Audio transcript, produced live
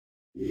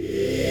Hello,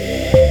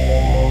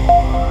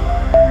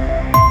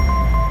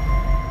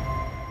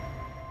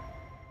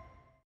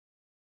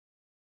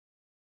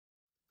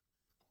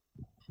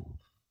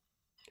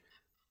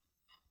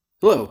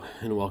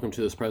 and welcome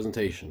to this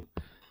presentation.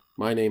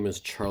 My name is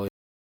Charlie,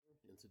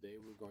 and today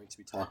we're going to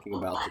be talking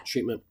about the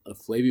treatment of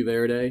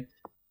Flaviviridae,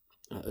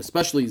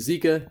 especially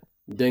Zika,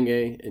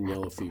 dengue, and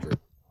yellow fever.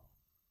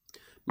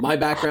 My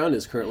background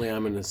is currently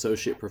I'm an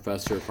associate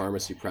professor of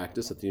pharmacy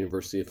practice at the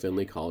University of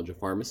Findlay College of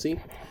Pharmacy.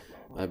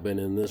 I've been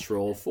in this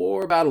role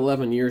for about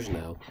 11 years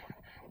now.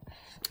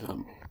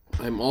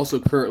 I'm also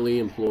currently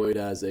employed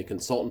as a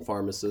consultant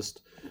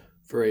pharmacist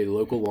for a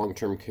local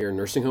long-term care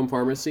nursing home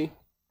pharmacy.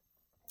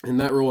 In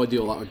that role, I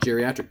deal a lot with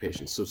geriatric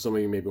patients. So some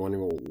of you may be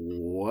wondering, well,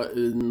 what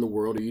in the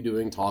world are you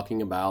doing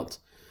talking about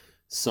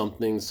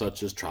something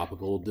such as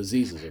tropical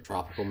diseases or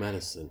tropical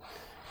medicine?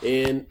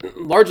 And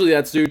largely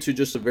that's due to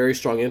just a very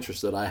strong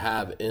interest that I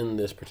have in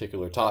this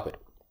particular topic.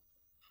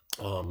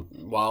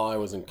 While I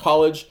was in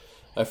college,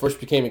 I first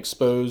became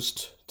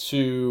exposed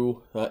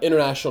to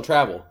international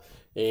travel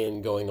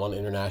and going on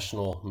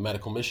international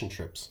medical mission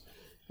trips.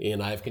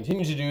 And I've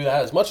continued to do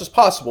that as much as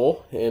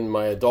possible in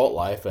my adult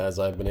life as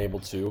I've been able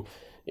to.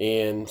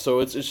 And so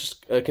it's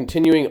just a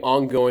continuing,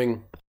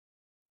 ongoing,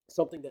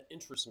 something that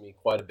interests me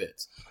quite a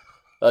bit.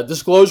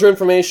 Disclosure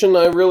information,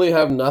 I really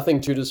have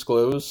nothing to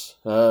disclose.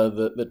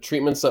 The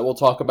treatments that we'll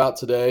talk about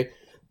today,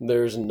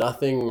 there's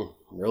nothing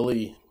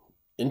really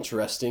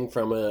interesting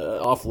from an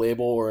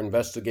off-label or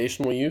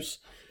investigational use.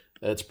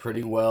 It's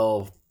pretty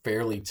well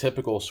fairly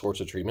typical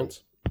sorts of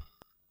treatments.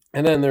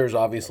 And then there's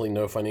obviously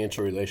no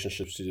financial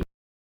relationships to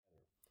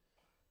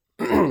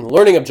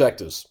learning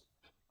objectives.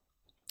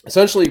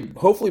 Essentially,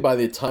 hopefully by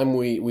the time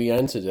we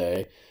end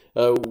today,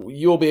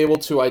 you'll be able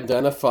to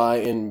identify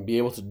and be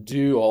able to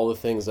do all the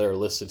things that are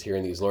listed here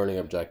in these learning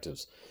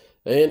objectives.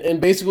 And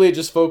basically it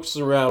just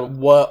focuses around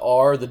what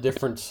are the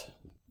different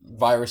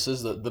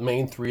viruses, the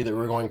main three that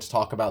we're going to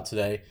talk about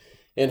today,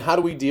 and how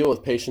do we deal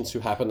with patients who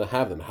happen to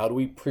have them? How do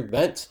we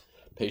prevent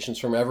patients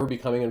from ever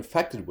becoming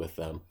infected with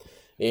them?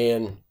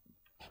 And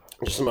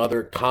just some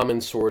other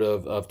common sort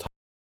of topics.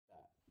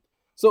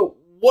 So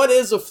what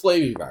is a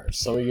flavivirus?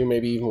 Some of you may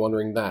be even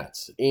wondering that.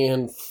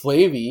 And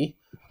flavus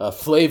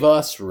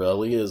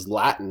really is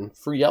Latin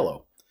for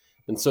yellow.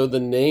 And so the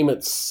name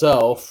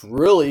itself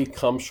really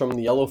comes from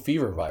the yellow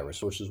fever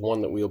virus, which is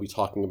one that we'll be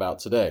talking about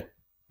today.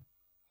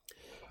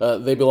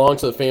 They belong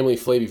to the family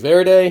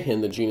Flaviviridae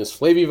in the genus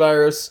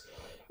Flavivirus.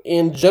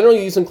 And generally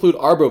these include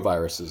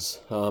arboviruses.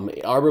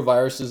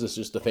 Arboviruses is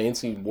just a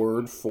fancy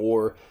word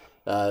for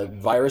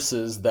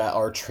viruses that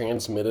are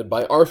transmitted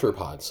by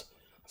arthropods.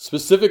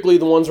 Specifically,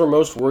 the ones we're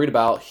most worried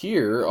about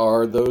here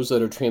are those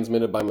that are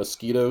transmitted by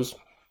mosquitoes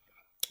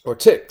or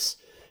ticks.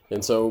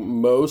 And so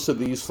most of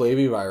these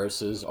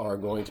flaviviruses are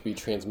going to be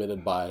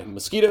transmitted by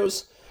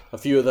mosquitoes. A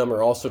few of them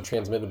are also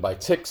transmitted by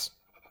ticks.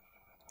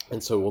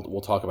 And so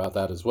we'll talk about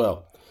that as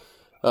well.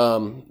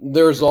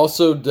 There's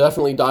also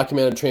definitely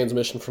documented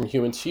transmission from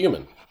human to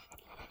human.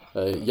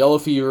 Yellow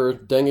fever,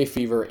 dengue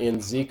fever, and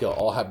Zika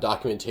all have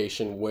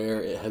documentation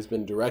where it has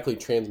been directly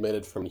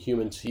transmitted from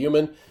human to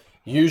human,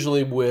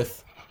 usually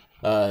with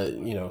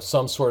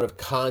some sort of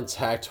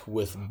contact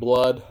with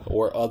blood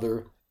or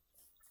other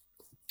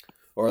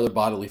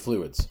bodily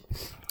fluids.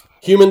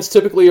 Humans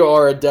typically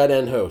are a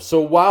dead-end host.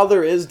 So while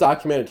there is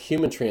documented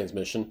human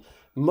transmission,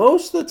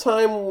 most of the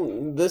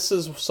time this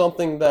is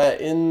something that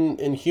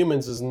in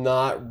humans is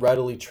not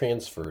readily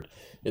transferred.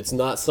 It's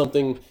not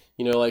something,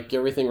 like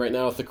everything right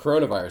now with the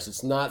coronavirus.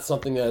 It's not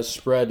something that is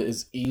spread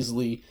as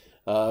easily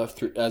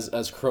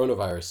as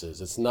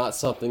coronaviruses. It's not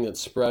something that's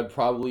spread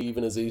probably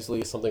even as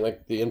easily as something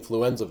like the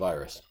influenza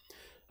virus.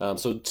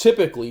 So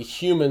typically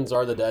humans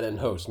are the dead-end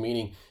host,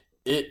 meaning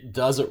it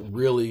doesn't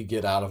really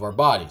get out of our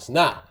bodies.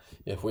 Now,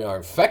 if we are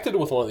infected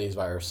with one of these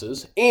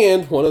viruses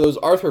and one of those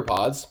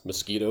arthropods,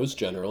 mosquitoes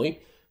generally,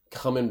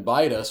 come and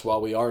bite us while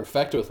we are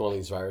infected with one of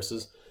these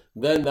viruses,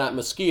 then that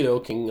mosquito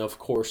can, of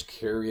course,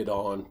 carry it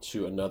on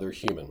to another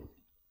human.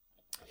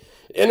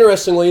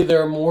 Interestingly,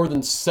 there are more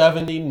than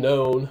 70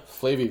 known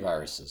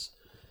flaviviruses.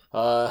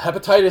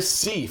 Hepatitis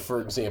C,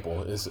 for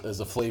example, is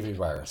a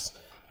flavivirus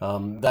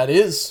that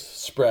is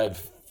spread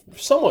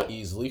somewhat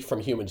easily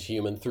from human to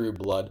human through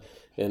blood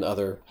and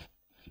other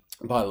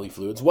bodily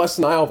fluids. West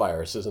Nile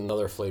virus is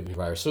another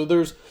flavivirus. So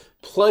there's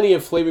plenty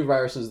of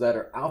flaviviruses that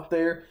are out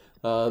there,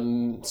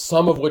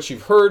 some of which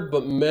you've heard,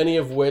 but many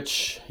of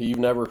which you've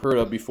never heard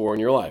of before in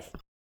your life.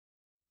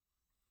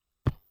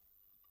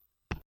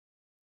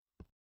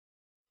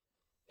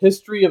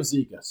 History of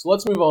Zika. So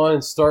let's move on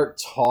and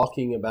start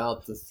talking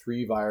about the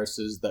three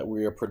viruses that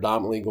we are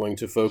predominantly going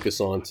to focus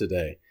on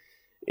today.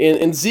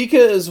 And Zika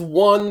is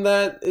one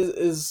that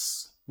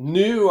is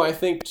new, I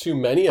think, to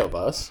many of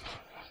us.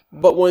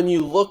 But when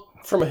you look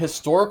from a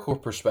historical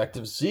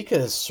perspective, Zika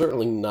is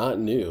certainly not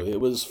new. It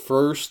was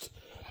first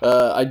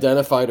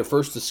identified or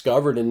first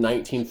discovered in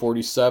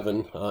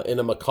 1947 in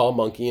a macaque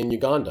monkey in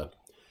Uganda.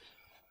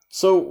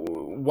 So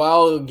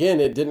while, again,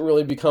 it didn't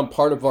really become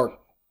part of our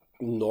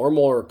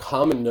normal or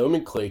common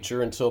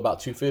nomenclature until about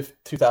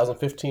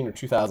 2015 or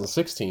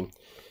 2016,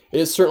 it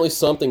is certainly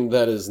something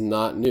that is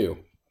not new.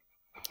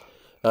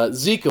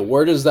 Zika,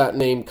 where does that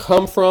name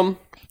come from?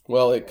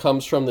 Well, it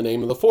comes from the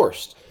name of the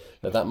forest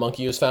that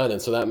monkey was found in.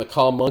 So that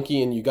macaque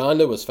monkey in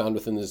Uganda was found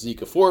within the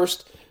Zika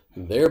forest.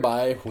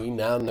 Thereby, we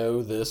now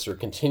know this, or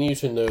continue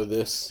to know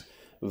this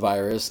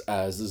virus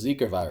as the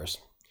Zika virus.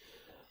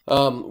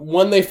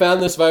 When they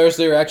found this virus,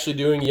 they were actually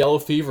doing yellow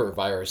fever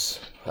virus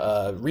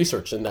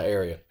research in that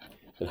area,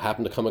 and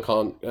happened to come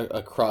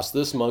across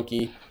this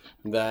monkey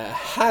that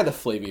had a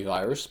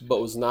flavivirus,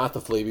 but was not the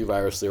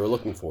flavivirus they were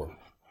looking for.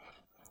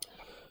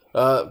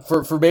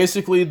 For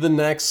basically the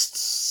next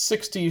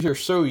 60 or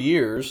so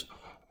years,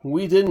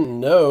 we didn't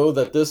know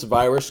that this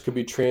virus could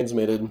be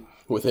transmitted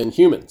within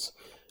humans.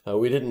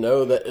 We didn't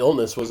know that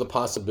illness was a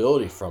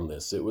possibility from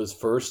this. It was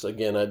first,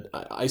 again,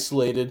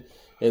 isolated,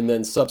 and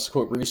then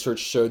subsequent research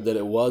showed that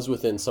it was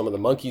within some of the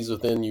monkeys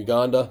within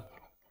Uganda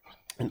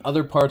and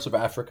other parts of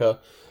Africa,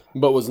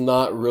 but was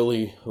not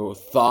really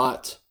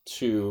thought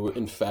to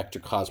infect or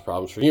cause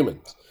problems for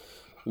humans.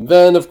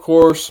 Then, of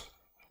course,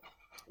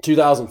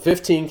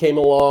 2015 came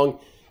along,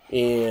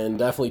 and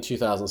definitely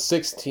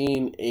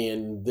 2016,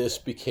 and this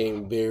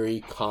became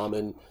very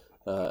common,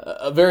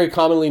 a very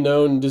commonly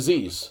known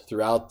disease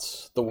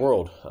throughout the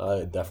world.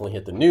 It definitely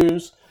hit the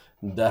news,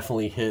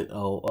 definitely hit a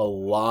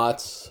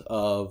lot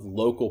of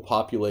local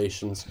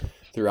populations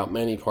throughout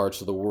many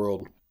parts of the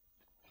world,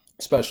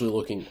 especially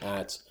looking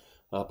at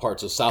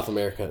parts of South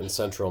America and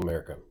Central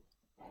America.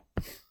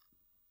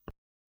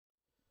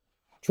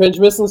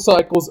 Transmission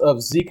cycles of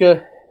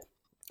Zika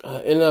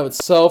in and of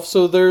itself.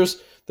 So there's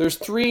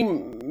three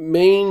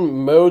main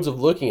modes of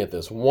looking at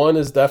this. One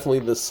is definitely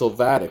the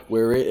sylvatic,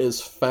 where it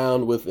is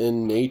found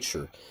within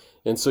nature.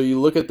 And so you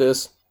look at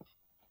this,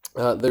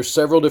 there's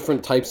several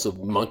different types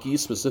of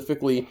monkeys,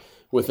 specifically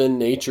within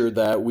nature,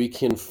 that we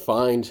can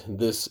find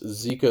this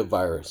Zika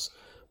virus.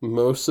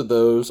 Most of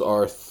those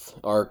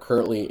are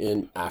currently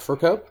in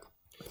Africa.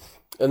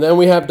 And then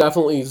we have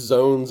definitely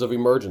zones of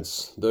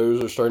emergence.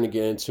 Those are starting to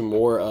get into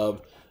more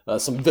of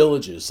some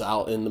villages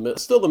out in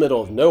still the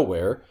middle of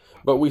nowhere,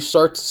 but we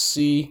start to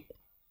see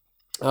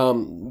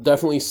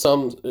definitely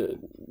some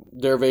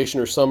derivation,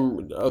 or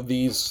some of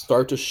these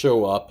start to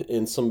show up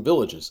in some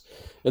villages.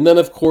 And then,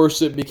 of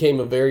course, it became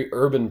a very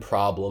urban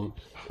problem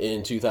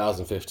in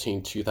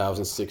 2015,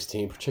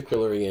 2016,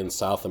 particularly in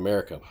South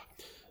America.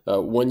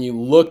 When you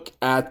look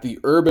at the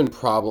urban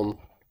problem,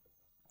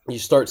 you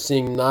start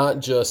seeing not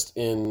just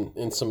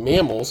in some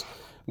mammals,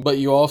 but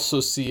you also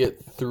see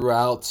it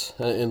throughout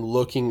in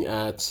looking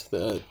at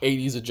the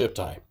Aedes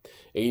aegypti,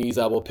 Aedes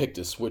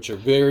albopictus, which are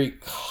very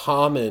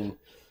common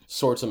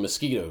sorts of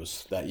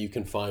mosquitoes that you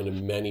can find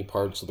in many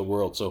parts of the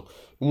world. So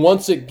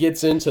once it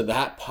gets into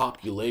that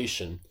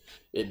population,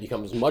 it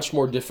becomes much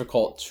more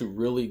difficult to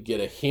really get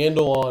a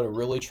handle on and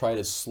really try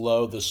to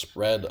slow the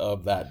spread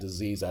of that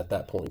disease at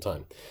that point in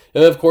time.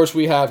 And then, of course,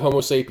 we have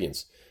Homo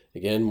sapiens.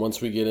 Again,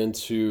 once we get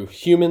into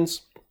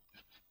humans,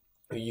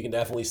 you can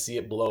definitely see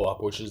it blow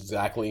up, which is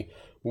exactly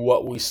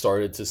what we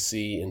started to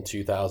see in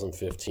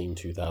 2015,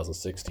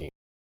 2016.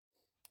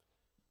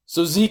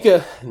 So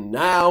Zika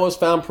now is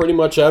found pretty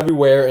much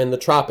everywhere in the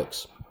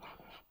tropics.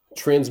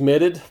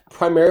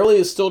 Primarily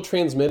is still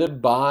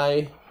transmitted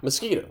by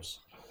mosquitoes.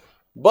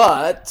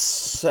 But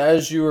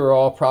as you are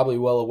all probably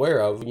well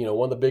aware of,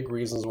 one of the big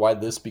reasons why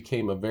this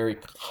became a very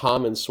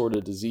common sort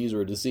of disease,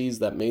 or a disease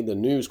that made the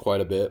news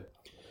quite a bit,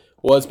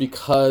 was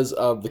because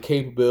of the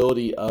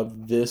capability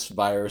of this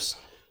virus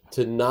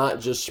to not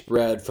just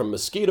spread from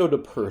mosquito to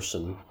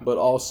person, but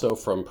also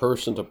from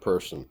person to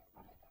person.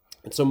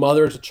 And so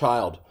mother to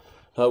child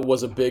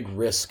was a big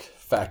risk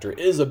factor,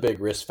 is a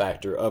big risk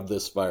factor of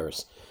this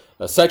virus.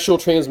 Sexual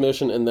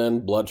transmission, and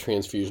then blood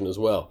transfusion as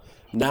well.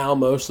 Now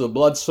most of the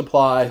blood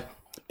supply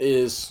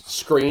is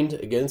screened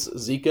against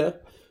Zika,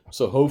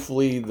 so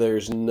hopefully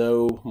there's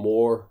no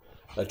more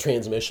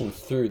transmission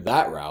through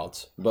that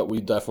route, but we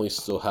definitely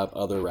still have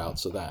other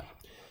routes of that.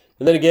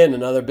 And then again,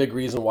 another big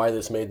reason why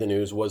this made the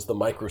news was the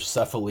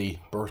microcephaly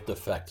birth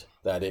defect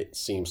that it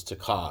seems to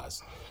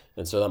cause.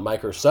 And so that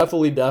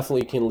microcephaly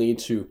definitely can lead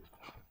to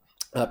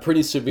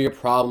pretty severe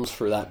problems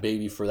for that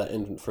baby, for that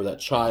infant, for that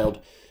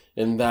child.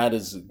 And that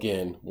is,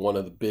 again, one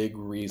of the big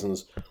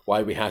reasons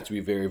why we have to be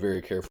very,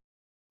 very careful.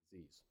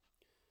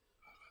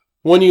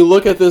 When you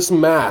look at this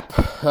map,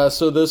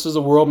 so this is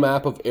a world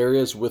map of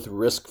areas with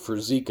risk for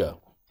Zika.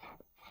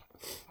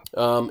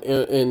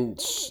 And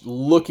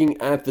looking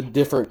at the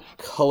different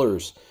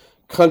colors,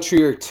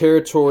 country or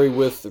territory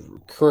with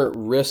current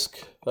risk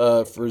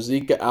for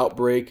Zika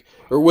outbreak,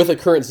 or with a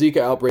current Zika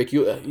outbreak,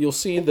 you'll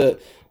see that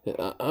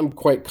I'm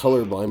quite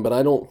colorblind, but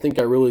I don't think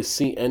I really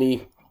see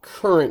any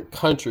current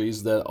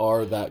countries that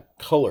are that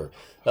color.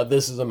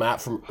 This is a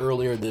map from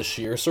earlier this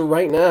year. So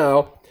right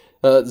now,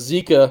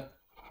 Zika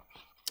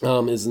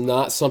is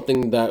not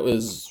something that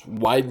is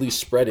widely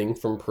spreading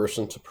from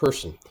person to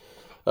person.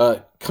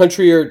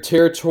 Country or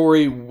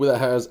territory that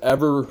has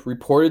ever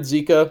reported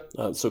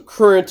Zika, so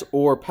current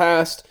or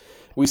past,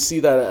 we see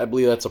that, I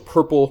believe that's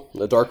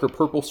a darker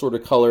purple sort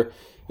of color,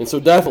 And so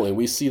definitely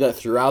we see that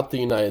throughout the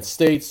United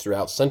States,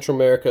 throughout Central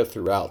America,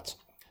 throughout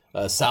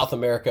South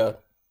America,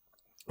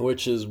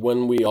 which is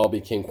when we all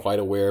became quite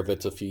aware of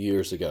it a few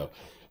years ago.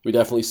 We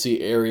definitely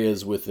see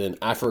areas within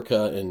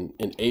Africa and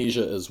in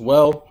Asia as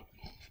well.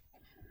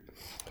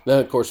 Then,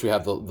 of course, we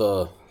have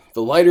the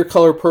lighter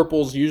color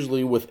purples,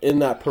 usually within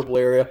that purple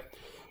area.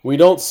 We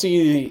don't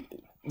see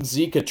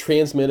Zika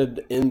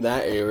transmitted in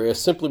that area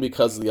simply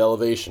because of the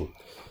elevation.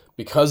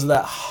 Because of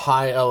that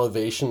high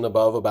elevation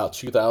above about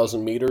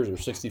 2,000 meters or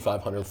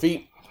 6,500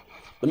 feet,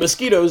 the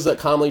mosquitoes that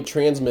commonly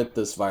transmit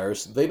this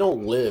virus, they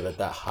don't live at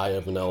that high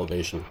of an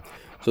elevation.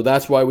 So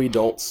that's why we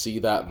don't see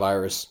that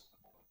virus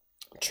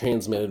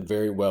transmitted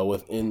very well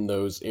within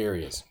those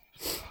areas.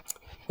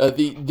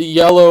 The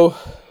yellow,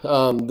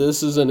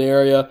 this is an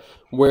area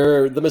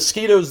where the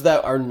mosquitoes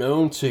that are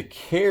known to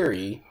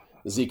carry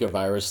Zika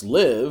virus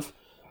live,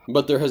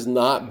 but there has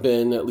not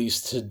been, at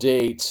least to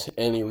date,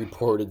 any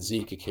reported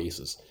Zika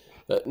cases.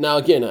 Now,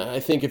 again, I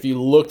think if you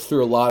look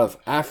through a lot of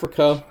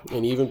Africa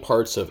and even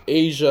parts of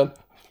Asia,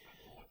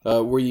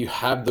 where you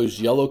have those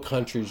yellow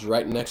countries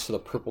right next to the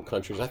purple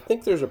countries, I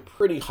think there's a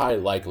pretty high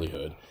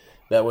likelihood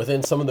that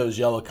within some of those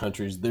yellow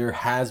countries, there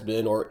has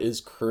been or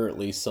is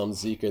currently some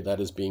Zika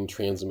that is being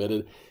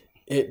transmitted.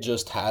 It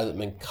just hasn't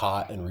been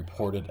caught and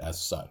reported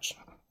as such.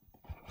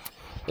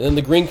 And in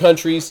the green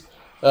countries,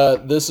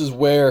 this is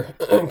where,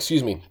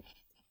 excuse me,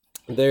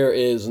 there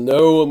is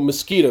no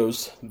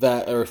mosquitoes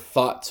that are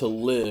thought to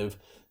live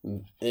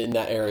in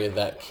that area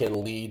that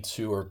can lead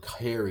to or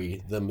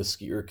carry the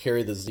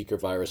Zika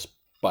virus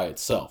by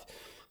itself.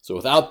 So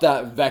without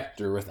that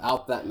vector,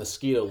 without that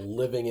mosquito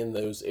living in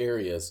those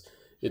areas,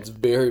 it's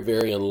very,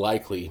 very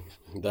unlikely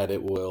that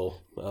it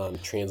will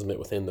transmit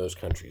within those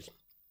countries.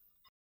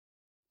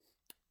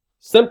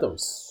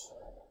 Symptoms.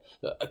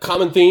 A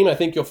common theme I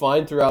think you'll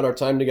find throughout our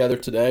time together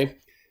today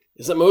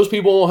is that most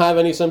people won't have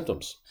any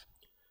symptoms.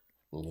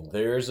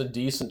 There's a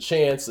decent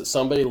chance that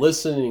somebody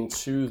listening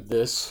to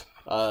this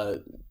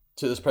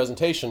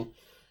presentation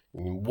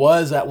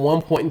was at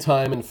one point in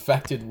time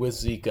infected with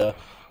Zika,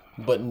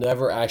 but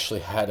never actually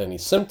had any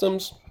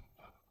symptoms,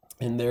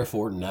 and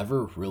therefore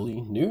never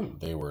really knew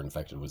they were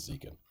infected with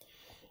Zika.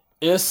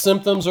 If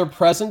symptoms are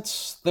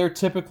present, they're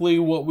typically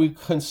what we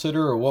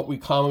consider or what we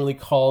commonly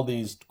call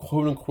these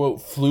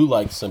quote-unquote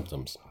flu-like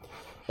symptoms.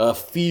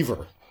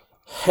 Fever,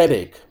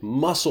 headache,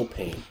 muscle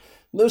pain.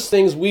 Those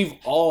things we've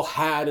all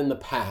had in the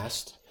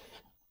past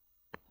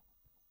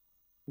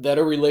that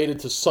are related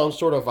to some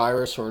sort of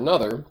virus or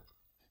another,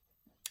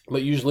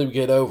 but usually we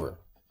get over.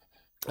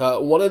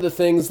 One of the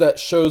things that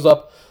shows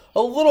up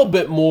a little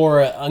bit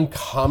more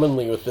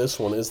uncommonly with this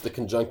one is the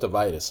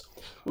conjunctivitis.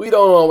 We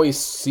don't always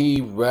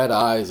see red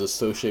eyes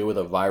associated with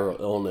a viral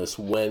illness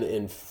when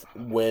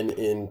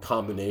in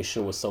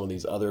combination with some of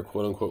these other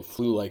quote-unquote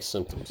flu-like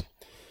symptoms.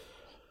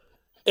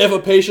 If a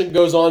patient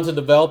goes on to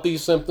develop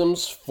these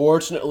symptoms,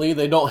 fortunately,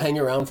 they don't hang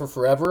around for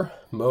forever.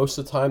 Most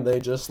of the time, they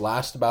just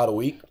last about a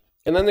week,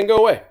 and then they go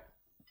away.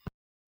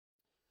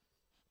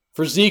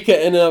 For Zika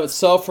in and of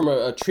itself, from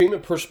a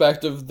treatment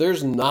perspective,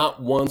 there's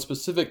not one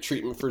specific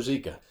treatment for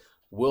Zika.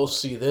 We'll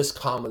see this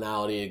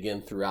commonality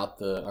again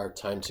throughout our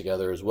time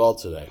together as well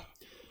today.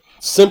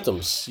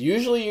 Symptoms.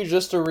 Usually you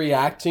just are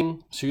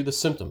reacting to the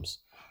symptoms.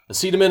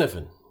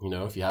 Acetaminophen.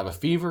 If you have a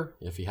fever,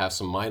 if you have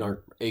some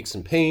minor aches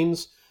and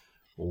pains,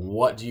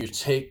 what do you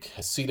take?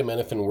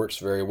 Acetaminophen works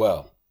very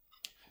well.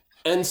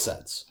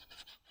 NSAIDs.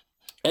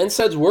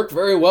 NSAIDs work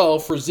very well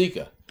for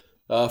Zika,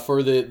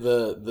 for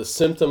the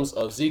symptoms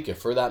of Zika,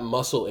 for that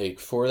muscle ache,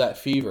 for that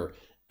fever.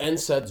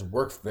 NSAIDs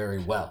work very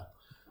well.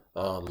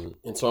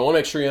 And so I want to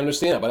make sure you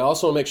understand that, but I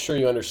also want to make sure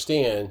you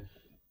understand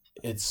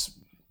it's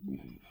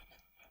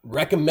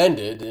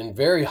recommended and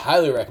very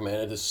highly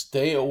recommended to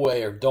stay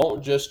away or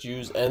don't just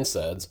use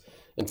NSAIDs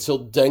until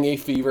dengue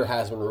fever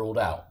has been ruled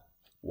out.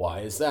 Why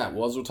is that?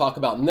 Well, as we'll talk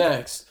about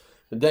next,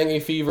 the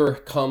dengue fever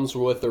comes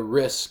with a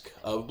risk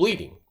of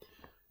bleeding.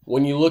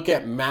 When you look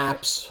at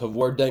maps of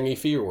where dengue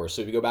fever was,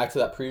 so if you go back to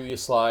that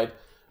previous slide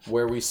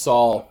where we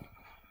saw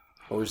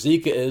where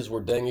Zika is,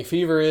 where dengue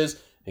fever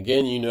is,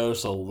 again, you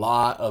notice a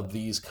lot of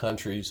these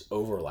countries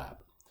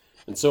overlap.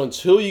 And so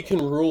until you can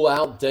rule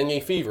out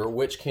dengue fever,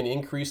 which can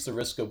increase the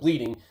risk of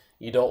bleeding,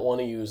 you don't want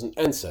to use an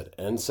NSAID.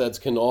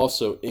 NSAIDs can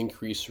also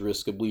increase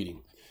risk of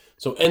bleeding.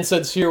 So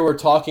NSAIDs here we're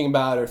talking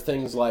about are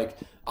things like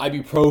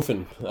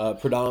ibuprofen,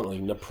 predominantly,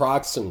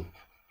 naproxen,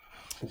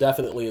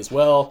 definitely as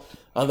well.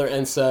 Other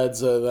NSAIDs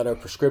that are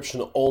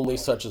prescription only,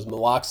 such as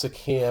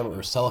meloxicam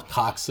or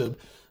celecoxib,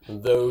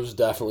 those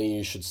definitely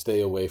you should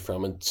stay away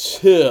from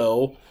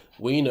until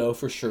we know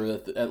for sure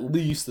that at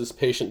least this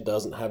patient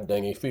doesn't have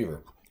dengue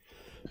fever.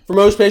 For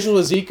most patients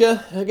with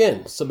Zika,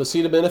 again, some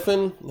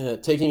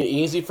acetaminophen, taking it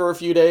easy for a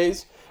few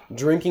days,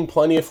 drinking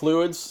plenty of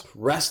fluids,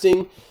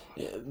 resting,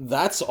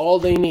 that's all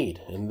they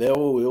need, and they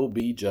will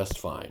be just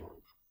fine.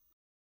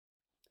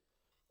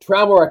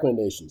 Travel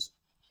recommendations.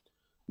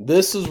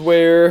 This is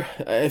where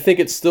I think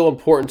it's still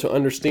important to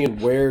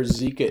understand where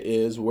Zika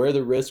is, where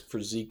the risk for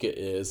Zika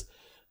is,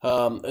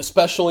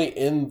 especially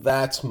in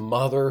that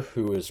mother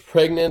who is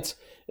pregnant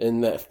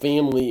in that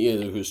family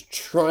who's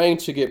trying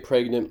to get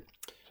pregnant,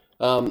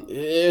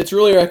 it's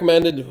really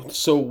recommended.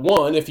 So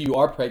one, if you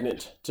are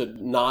pregnant, to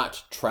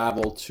not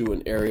travel to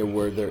an area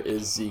where there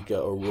is Zika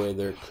or where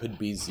there could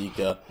be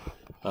Zika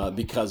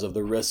because of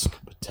the risk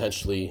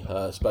potentially,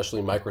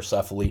 especially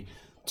microcephaly,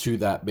 to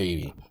that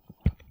baby.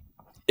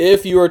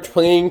 If you are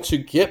planning to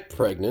get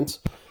pregnant,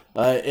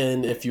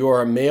 and if you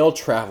are a male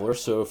traveler,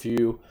 so if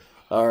you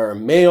are a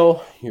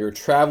male, you're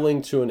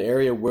traveling to an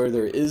area where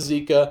there is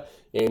Zika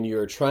and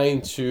you're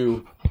trying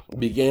to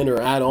begin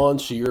or add on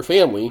to your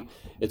family,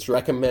 it's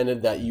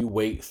recommended that you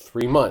wait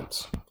 3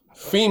 months.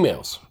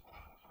 Females,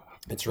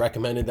 it's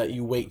recommended that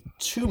you wait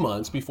 2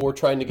 months before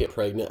trying to get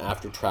pregnant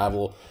after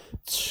travel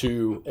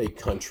to a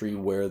country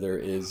where there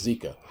is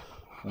Zika.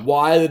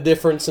 Why the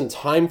difference in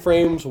time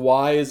frames?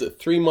 Why is it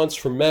 3 months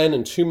for men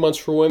and 2 months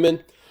for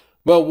women?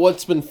 Well,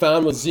 what's been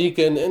found with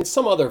Zika and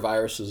some other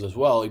viruses as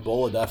well,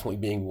 Ebola definitely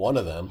being one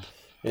of them,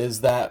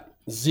 is that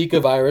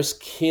Zika virus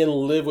can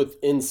live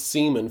within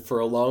semen for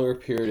a longer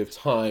period of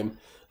time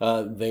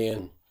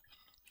than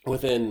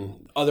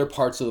within other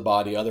parts of the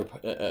body,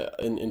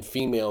 in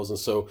females. And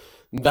so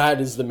that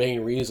is the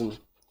main reason,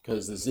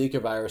 because the Zika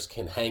virus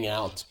can hang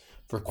out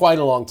for quite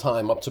a long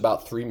time, up to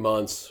about 3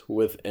 months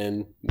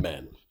within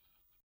men.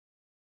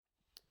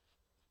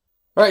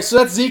 All right, so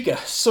that's Zika.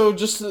 So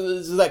just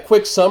that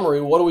quick summary,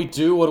 what do we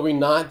do? What do we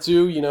not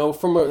do? You know,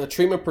 from a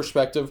treatment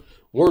perspective,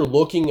 we're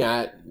looking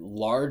at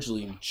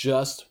largely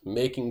just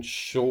making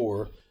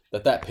sure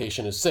that that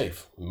patient is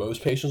safe.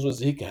 Most patients with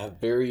Zika have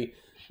very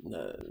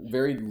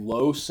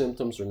low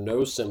symptoms or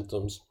no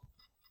symptoms.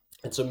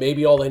 And so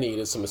maybe all they need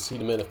is some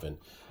acetaminophen.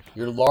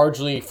 You're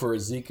largely, for a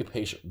Zika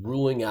patient,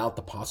 ruling out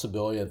the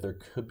possibility that there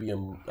could be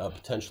a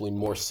potentially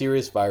more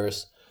serious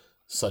virus,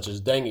 such as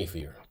dengue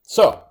fever.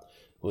 So,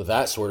 with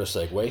that sort of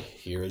segue,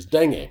 here is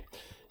dengue.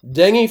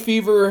 Dengue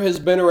fever has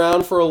been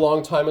around for a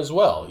long time as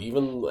well.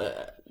 Even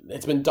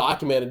it's been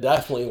documented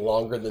definitely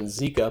longer than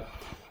Zika.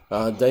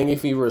 Dengue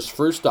fever is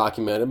first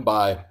documented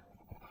by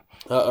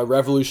a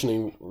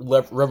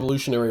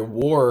Revolutionary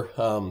War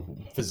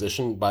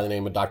physician by the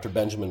name of Dr.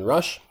 Benjamin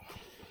Rush.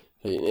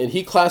 And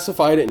he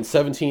classified it in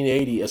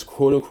 1780 as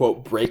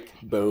quote-unquote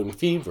break-bone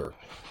fever.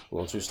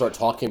 Once we start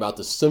talking about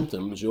the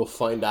symptoms, you'll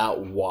find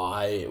out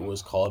why it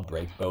was called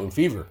break-bone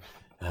fever.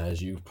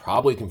 As you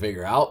probably can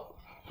figure out,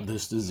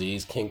 this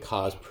disease can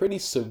cause pretty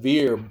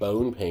severe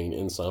bone pain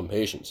in some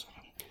patients.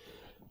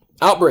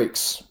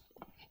 Outbreaks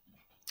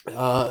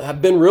have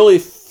been really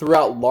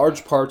throughout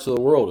large parts of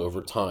the world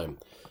over time.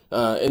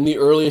 In the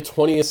early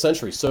 20th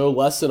century, so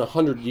less than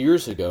 100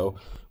 years ago,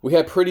 we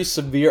had pretty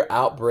severe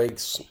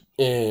outbreaks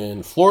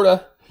in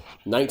Florida.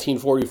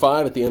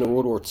 1945, at the end of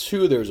World War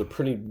II, there was a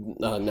pretty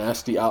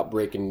nasty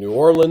outbreak in New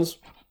Orleans.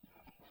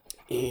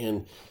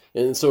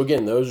 And so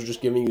again, those are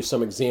just giving you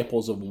some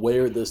examples of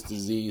where this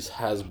disease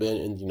has been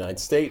in the United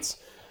States.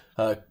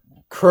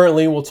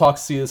 Currently, we'll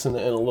see this in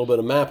a little bit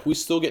of map, we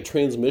still get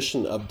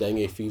transmission of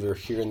dengue fever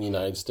here in the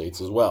United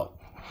States as well.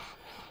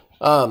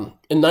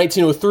 In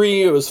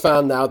 1903, it was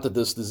found out that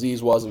this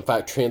disease was in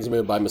fact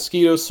transmitted by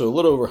mosquitoes, so a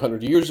little over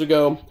 100 years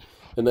ago,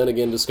 and then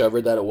again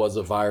discovered that it was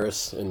a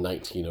virus in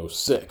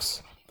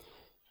 1906.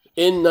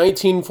 In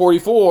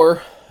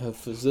 1944, a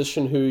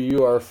physician who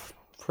you are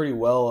pretty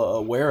well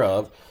aware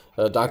of,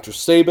 Dr.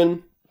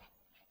 Sabin,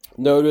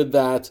 noted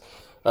that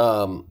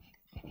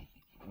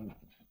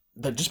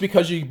that just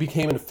because you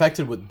became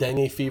infected with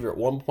dengue fever at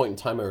one point in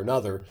time or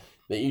another,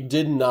 that you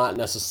did not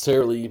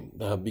necessarily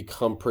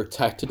become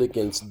protected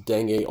against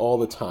dengue all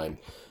the time.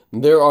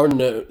 There are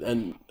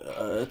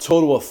a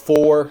total of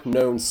 4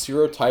 known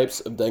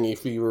serotypes of dengue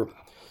fever,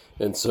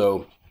 and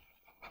so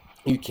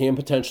you can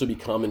potentially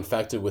become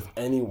infected with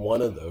any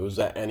one of those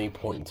at any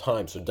point in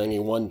time. So dengue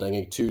 1,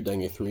 dengue 2,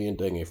 dengue 3, and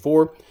dengue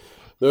 4.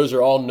 Those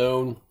are all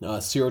known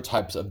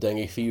serotypes of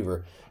dengue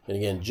fever. And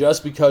again,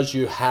 just because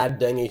you had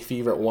dengue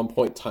fever at one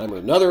point in time or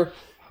another,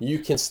 you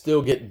can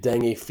still get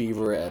dengue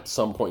fever at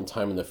some point in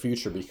time in the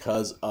future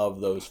because of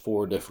those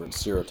 4 different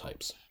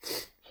serotypes.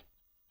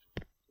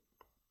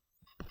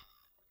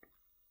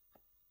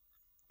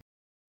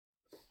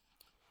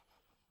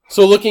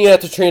 So looking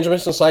at the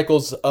transmission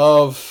cycles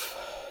of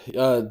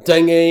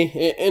dengue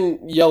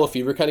and yellow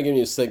fever, kind of giving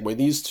you a segue.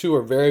 These two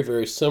are very,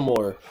 very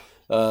similar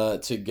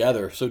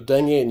together. So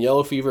dengue and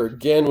yellow fever,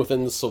 again,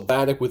 within the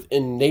sylvatic,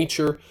 within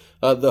nature,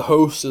 the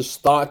host is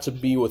thought to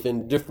be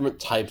within different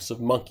types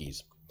of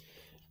monkeys.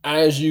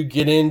 As you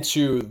get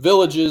into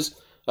villages,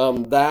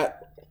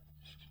 that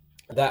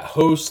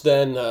host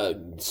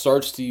then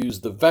starts to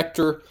use the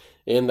vector,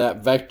 and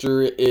that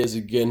vector is,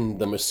 again,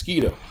 the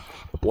mosquito.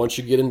 Once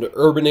you get into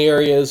urban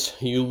areas,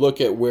 you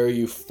look at where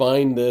you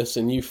find this,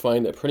 and you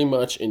find it pretty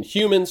much in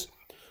humans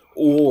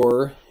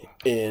or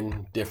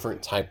in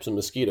different types of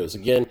mosquitoes.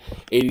 Again,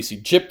 Aedes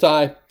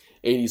aegypti,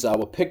 Aedes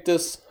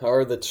albopictus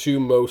are the 2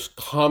 most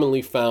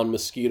commonly found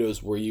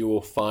mosquitoes where you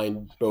will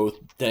find both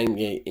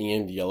dengue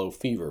and yellow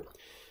fever.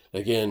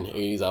 Again,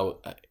 Aedes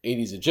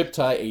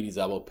aegypti, Aedes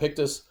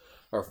albopictus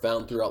are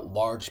found throughout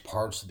large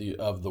parts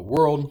of the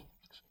world,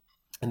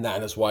 and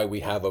that is why we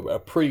have a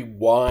pretty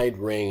wide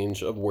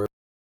range of where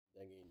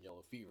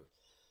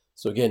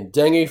So again,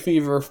 dengue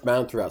fever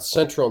found throughout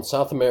Central and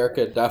South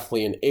America,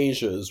 definitely in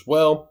Asia as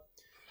well.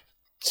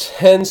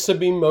 Tends to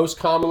be most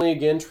commonly,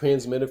 again,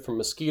 transmitted from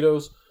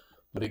mosquitoes.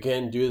 But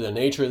again, due to the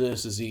nature of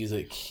this disease,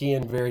 it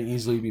can very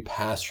easily be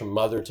passed from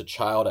mother to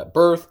child at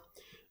birth,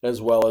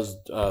 as well as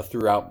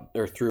through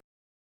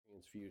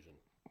transfusion.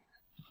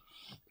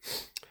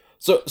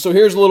 So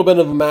here's a little bit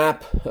of a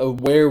map of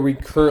where we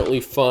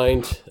currently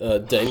find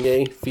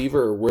dengue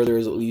fever, or where there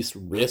is at least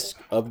risk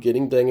of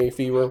getting dengue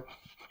fever.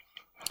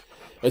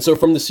 And so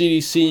from the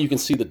CDC, you can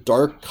see the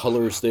dark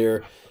colors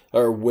there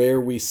are where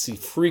we see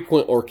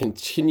frequent or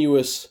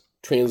continuous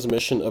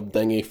transmission of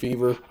dengue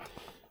fever.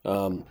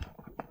 The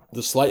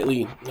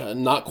slightly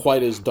not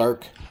quite as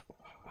dark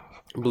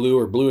blue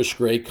or bluish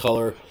gray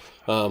color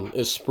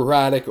is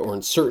sporadic or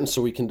uncertain,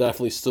 so we can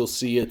definitely still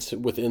see it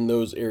within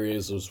those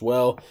areas as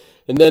well.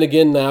 And then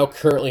again, now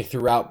currently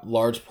throughout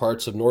large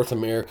parts of North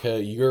America,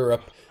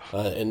 Europe,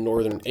 and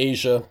Northern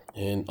Asia,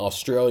 and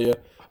Australia,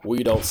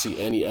 we don't see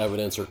any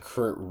evidence or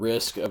current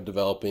risk of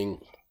developing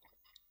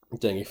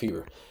dengue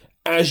fever.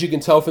 As you can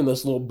tell from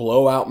this little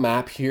blowout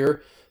map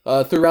here,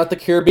 throughout the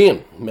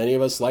Caribbean, many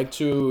of us like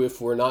to,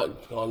 if we're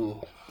not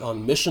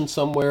on mission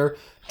somewhere,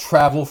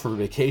 travel for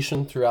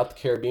vacation throughout the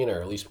Caribbean, or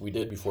at least we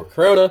did before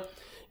Corona.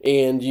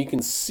 And you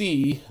can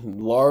see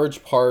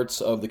large parts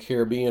of the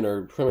Caribbean,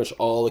 or pretty much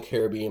all the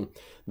Caribbean,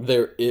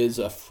 there is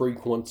a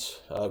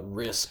frequent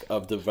risk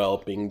of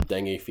developing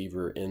dengue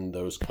fever in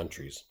those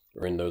countries,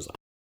 or in those.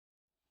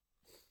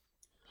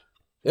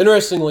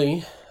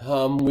 Interestingly,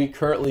 we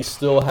currently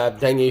still have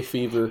dengue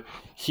fever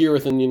here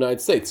within the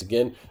United States.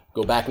 Again,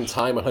 go back in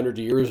time 100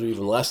 years or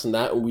even less than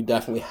that, and we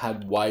definitely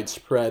had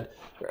widespread,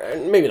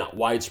 maybe not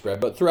widespread,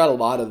 but throughout a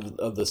lot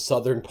of the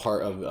southern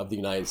part of the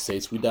United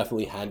States, we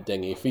definitely had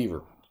dengue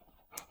fever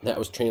that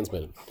was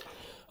transmitted.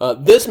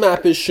 This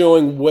map is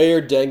showing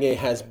where dengue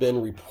has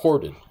been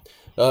reported.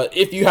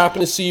 If you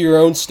happen to see your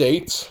own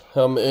state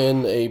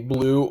in a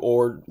blue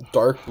or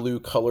dark blue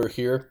color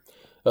here,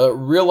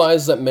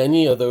 realize that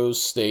many of those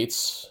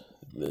states,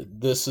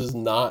 this is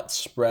not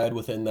spread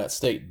within that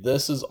state.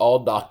 This is all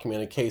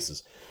documented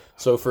cases.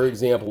 So, for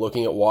example,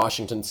 looking at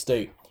Washington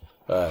State,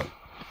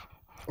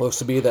 looks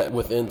to be that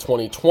within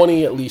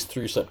 2020, at least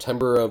through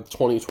September of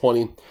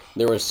 2020,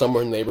 there was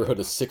somewhere in the neighborhood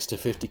of 6 to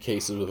 50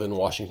 cases within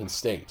Washington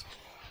State.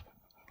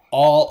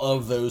 All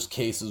of those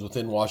cases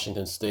within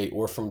Washington State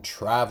were from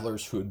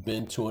travelers who had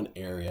been to an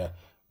area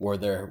where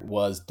there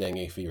was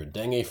dengue fever.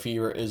 Dengue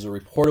fever is a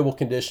reportable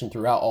condition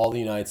throughout all the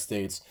United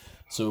States.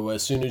 So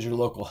as soon as your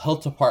local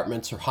health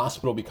departments or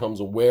hospital becomes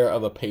aware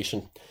of a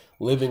patient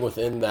living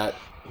within that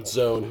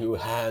zone who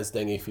has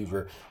dengue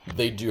fever,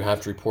 they do have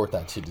to report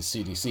that to the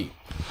CDC.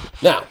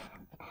 Now,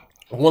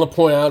 I want to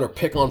point out or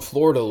pick on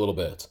Florida a little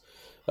bit.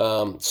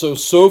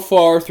 So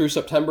far through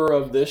September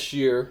of this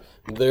year,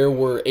 there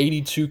were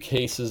 82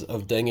 cases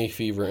of dengue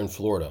fever in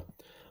Florida.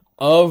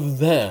 Of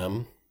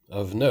them,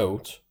 of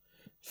note,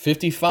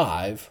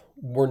 55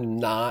 were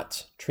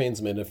not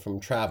transmitted from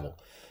travel,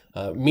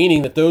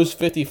 meaning that those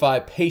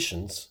 55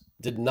 patients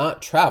did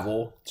not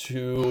travel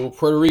to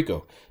Puerto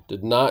Rico,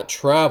 did not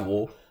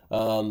travel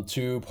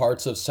to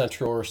parts of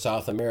Central or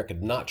South America,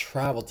 did not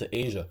travel to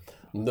Asia.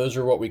 And those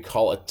are what we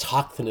call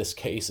autochthonous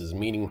cases,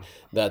 meaning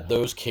that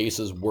those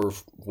cases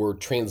were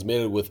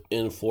transmitted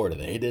within Florida.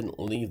 They didn't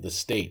leave the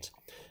state.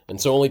 And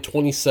so only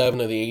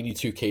 27 of the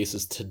 82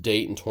 cases to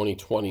date in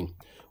 2020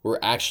 were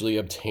actually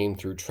obtained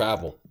through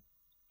travel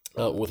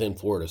within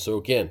Florida. So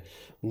again,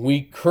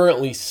 we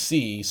currently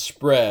see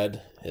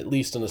spread, at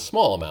least in a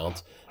small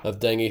amount, of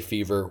dengue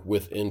fever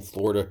within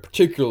Florida,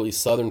 particularly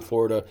southern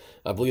Florida.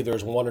 I believe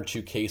there's 1 or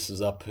 2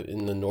 cases up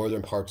in the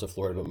northern parts of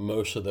Florida, but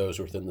most of those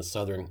are within the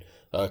southern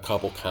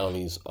couple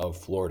counties of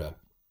Florida.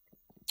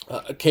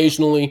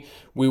 Occasionally,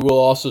 we will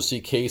also see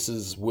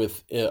cases of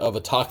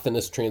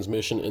autochthonous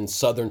transmission in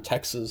southern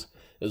Texas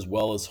as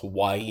well as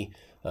Hawaii.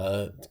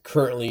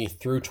 Currently,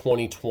 through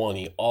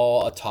 2020,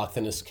 all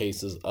autochthonous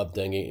cases of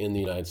dengue in the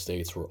United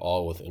States were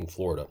all within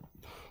Florida.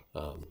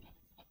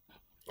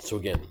 So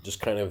again,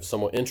 just kind of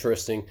somewhat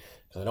interesting,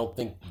 because I don't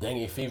think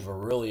dengue fever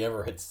really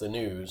ever hits the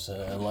news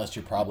unless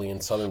you're probably in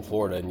southern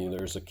Florida and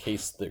there's a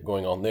case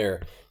going on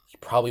there. You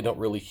probably don't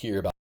really hear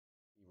about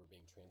fever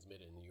being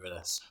transmitted in the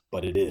U.S.,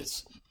 but it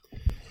is.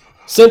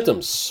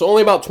 Symptoms.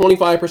 Only about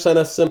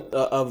 25%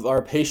 of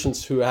our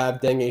patients who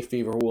have dengue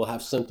fever will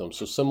have symptoms.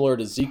 So similar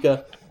to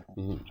Zika,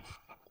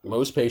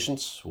 most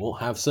patients will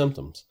have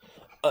symptoms.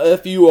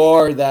 If you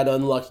are that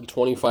unlucky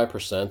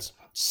 25%,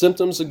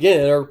 symptoms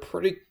again are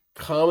pretty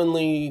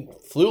commonly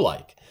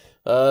flu-like.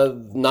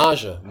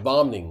 Nausea,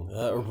 vomiting,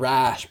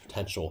 rash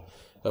potential,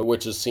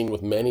 which is seen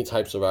with many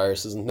types of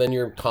viruses, and then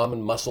your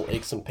common muscle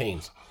aches and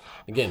pains.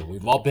 Again,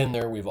 we've all been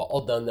there, we've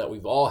all done that,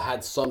 we've all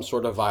had some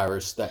sort of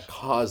virus that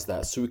caused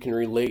that, so we can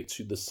relate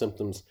to the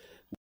symptoms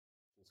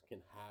that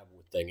can have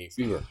with dengue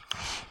fever.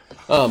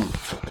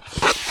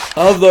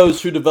 Of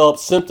those who develop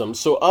symptoms,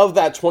 so of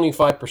that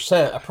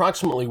 25%,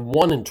 approximately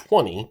 1 in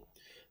 20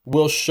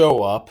 will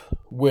show up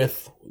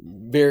with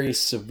very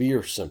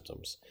severe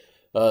symptoms.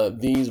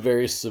 These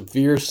very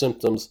severe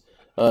symptoms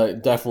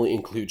definitely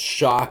includes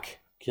shock,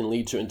 can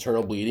lead to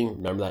internal bleeding.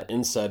 Remember that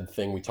NSAID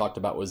thing we talked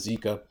about with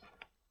Zika,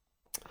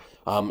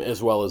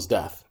 as well as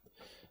death.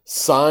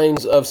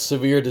 Signs of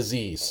severe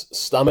disease: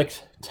 stomach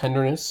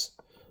tenderness,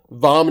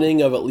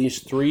 vomiting of at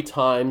least 3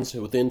 times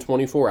within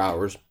 24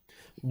 hours,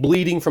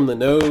 bleeding from the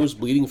nose,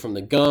 bleeding from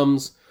the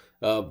gums,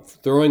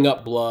 throwing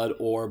up blood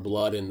or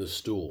blood in the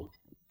stool.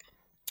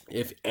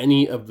 If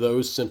any of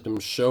those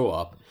symptoms show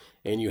up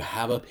and you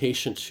have a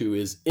patient who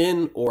is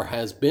in or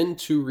has been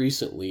to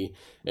recently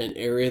an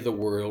area of the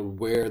world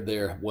where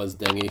there was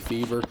dengue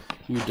fever,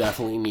 you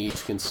definitely need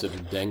to consider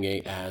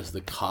dengue as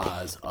the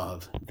cause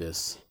of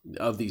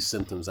these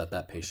symptoms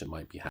that patient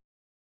might be having.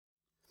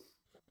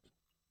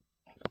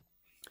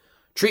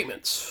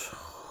 Treatments.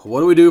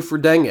 What do we do for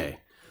dengue?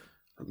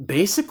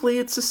 Basically,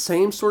 it's the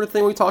same sort of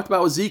thing we talked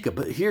about with Zika,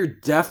 but here,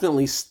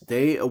 definitely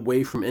stay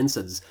away from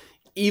NSAIDs,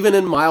 even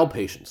in mild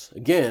patients.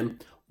 Again,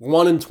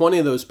 1 in 20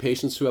 of those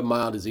patients who have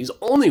mild disease,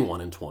 only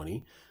 1 in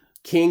 20,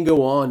 can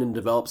go on and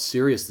develop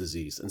serious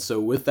disease. And so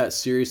with that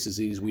serious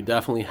disease, we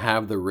definitely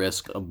have the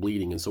risk of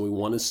bleeding. And so we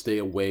want to stay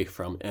away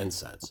from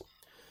NSAIDs.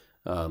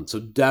 So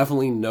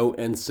definitely no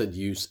NSAID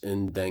use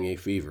in dengue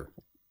fever.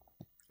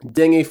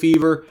 Dengue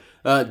fever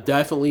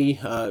definitely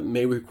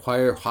may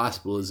require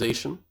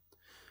hospitalization.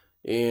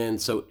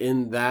 And so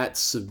in that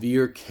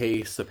severe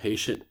case, the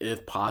patient,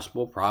 if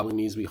possible, probably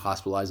needs to be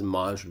hospitalized and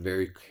monitored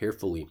very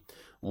carefully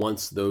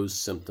once those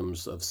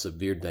symptoms of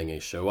severe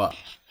dengue show up.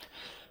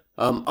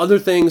 Other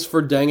things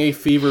for dengue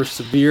fever,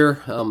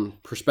 severe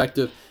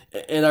perspective,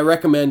 and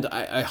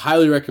I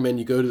highly recommend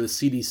you go to the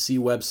CDC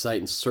website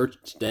and search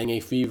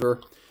dengue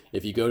fever.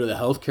 If you go to the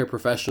healthcare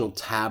professional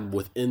tab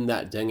within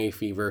that dengue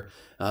fever,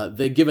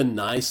 they give a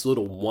nice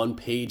little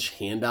 1-page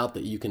handout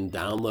that you can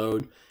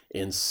download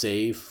and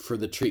save for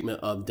the treatment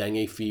of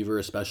dengue fever,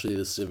 especially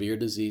the severe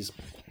disease.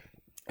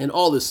 And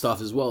all this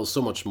stuff, as well as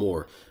so much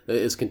more,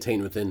 is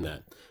contained within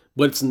that.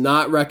 But it's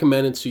not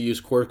recommended to use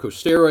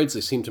corticosteroids.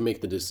 They seem to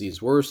make the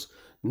disease worse.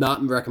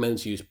 Not recommended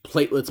to use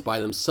platelets by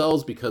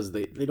themselves because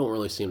they don't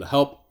really seem to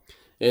help.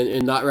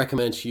 And not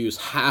recommended to use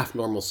half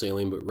normal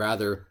saline, but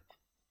rather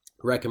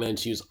recommend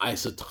to use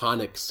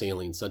isotonic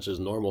saline, such as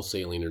normal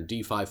saline or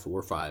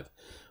D545.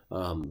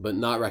 But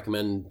not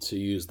recommend to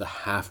use the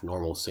half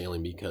normal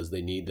saline because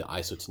they need the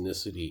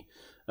isotonicity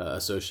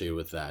associated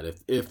with that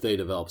if they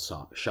develop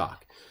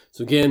shock.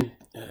 So again,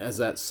 as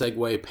that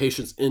segue,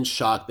 patients in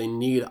shock, they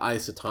need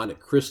isotonic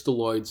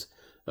crystalloids.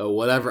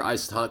 Whatever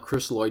isotonic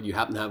crystalloid you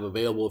happen to have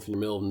available if you're in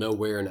the middle of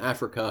nowhere in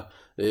Africa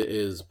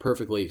is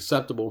perfectly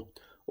acceptable.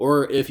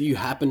 Or if you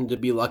happen to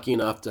be lucky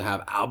enough to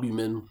have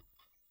albumin,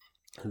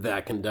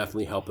 that can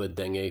definitely help a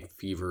dengue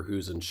fever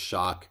who's in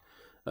shock,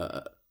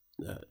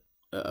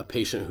 a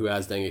patient who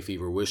has dengue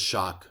fever with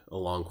shock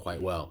along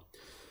quite well.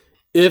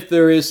 If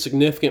there is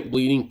significant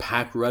bleeding,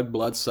 packed red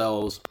blood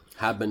cells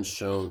have been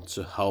shown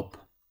to help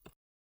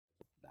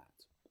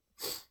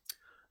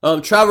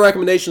that. Travel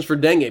recommendations for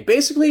dengue.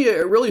 Basically,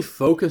 it really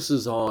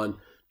focuses on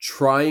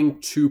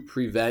trying to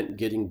prevent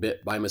getting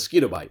bit by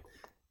mosquito bite.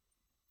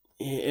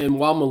 And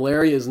while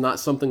malaria is not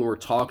something we're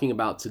talking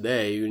about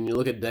today, when you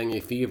look at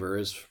dengue fever,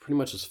 is pretty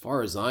much as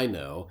far as I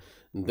know,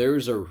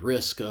 there's a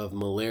risk of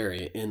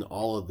malaria in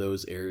all of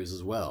those areas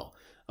as well.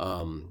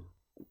 And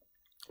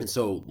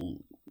so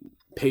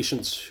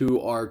patients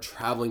who are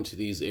traveling to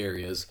these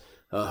areas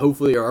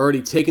hopefully are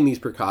already taking these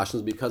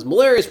precautions because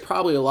malaria is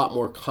probably a lot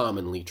more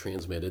commonly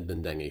transmitted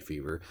than dengue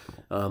fever.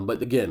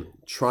 But again,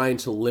 trying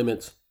to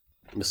limit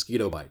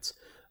mosquito bites.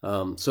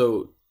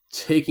 So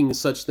taking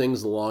such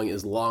things along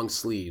as long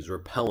sleeves,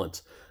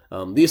 repellent.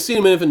 The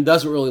acetaminophen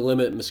doesn't really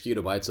limit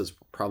mosquito bites. It's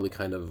probably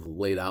kind of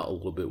laid out a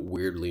little bit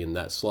weirdly in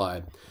that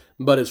slide.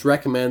 But it's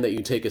recommended that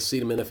you take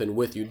acetaminophen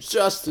with you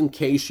just in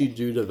case you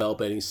do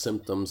develop any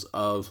symptoms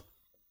of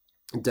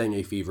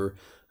dengue fever.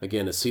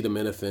 Again,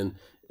 acetaminophen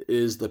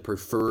is the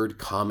preferred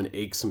common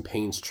aches and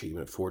pains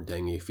treatment for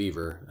dengue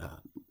fever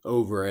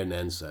over an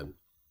NSAID.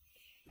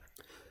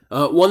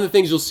 One of the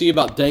things you'll see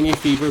about dengue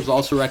fever is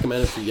also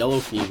recommended for yellow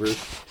fever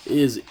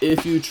is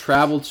if you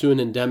travel to an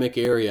endemic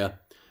area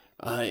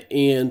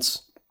and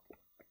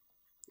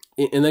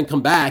then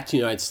come back to the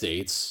United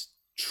States,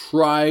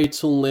 try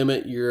to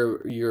limit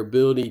your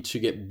ability to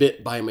get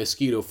bit by a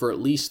mosquito for at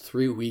least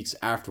 3 weeks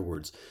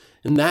afterwards.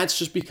 And that's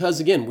just because,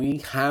 again, we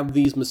have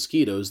these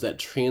mosquitoes that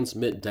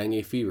transmit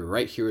dengue fever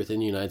right here within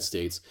the United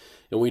States,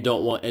 and we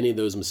don't want any of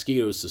those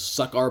mosquitoes to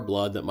suck our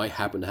blood that might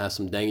happen to have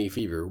some dengue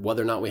fever.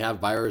 Whether or not we have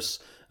virus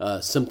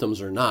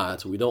symptoms or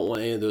not, we don't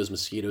want any of those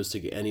mosquitoes to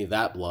get any of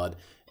that blood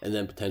and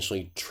then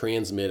potentially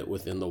transmit it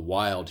within the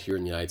wild here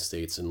in the United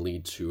States and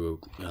lead to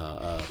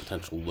a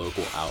potential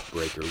local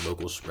outbreak or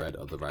local spread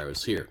of the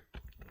virus here.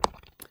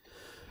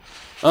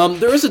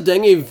 There is a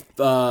dengue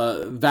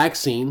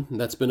vaccine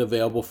that's been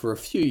available for a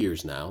few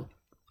years now.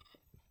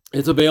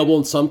 It's available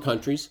in some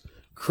countries.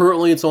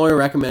 Currently, it's only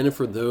recommended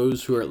for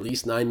those who are at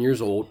least 9 years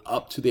old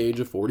up to the age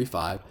of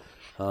 45,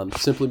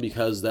 simply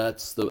because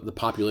that's the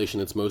population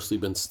that's mostly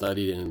been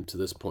studied in to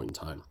this point in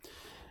time.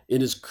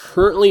 It is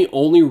currently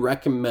only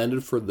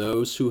recommended for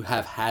those who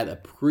have had a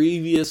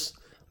previous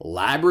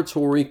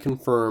laboratory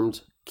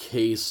confirmed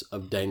case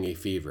of dengue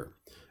fever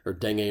or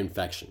dengue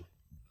infection.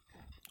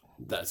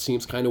 That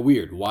seems kind of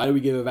weird. Why do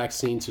we give a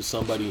vaccine to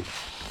somebody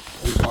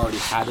who's already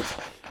had it?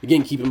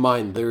 Again, keep in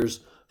mind,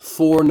 there's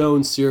 4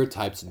 known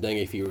serotypes of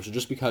dengue fever. So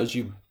just because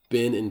you've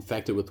been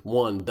infected with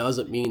one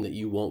doesn't mean that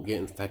you won't get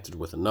infected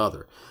with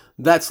another.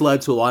 That's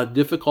led to a lot of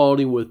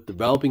difficulty with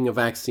developing a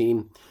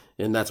vaccine,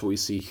 and that's what we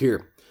see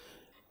here.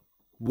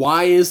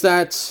 Why is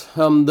that,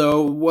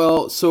 though?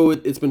 Well, so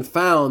it's been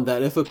found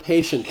that if a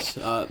patient,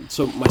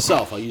 so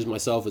myself, I'll use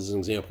myself as an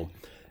example.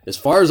 As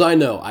far as I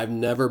know, I've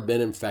never been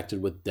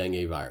infected with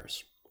dengue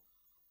virus.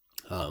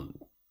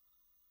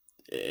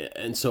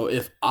 And so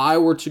if I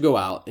were to go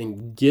out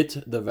and get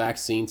the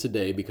vaccine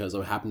today because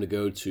I happen to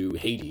go to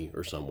Haiti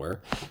or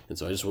somewhere, and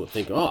so I just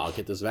think, oh, I'll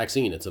get this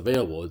vaccine. It's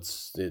available.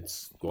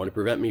 It's going to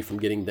prevent me from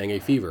getting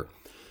dengue fever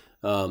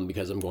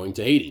because I'm going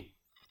to Haiti.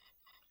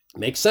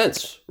 Makes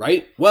sense,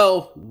 right?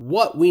 Well,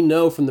 what we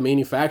know from the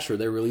manufacturer,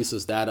 they released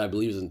this data, I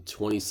believe, in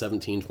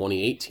 2017,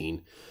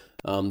 2018,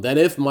 that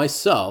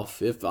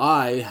if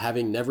I,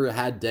 having never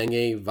had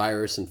dengue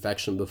virus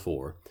infection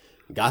before,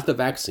 got the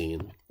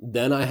vaccine,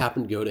 then I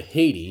happen to go to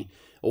Haiti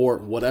or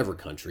whatever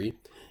country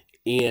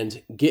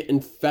and get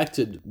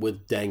infected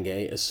with dengue,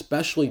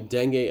 especially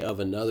dengue of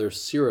another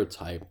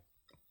serotype,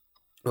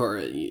 or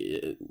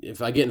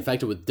if I get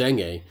infected with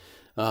dengue,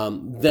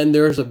 then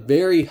there's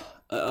a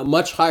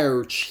much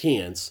higher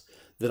chance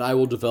that I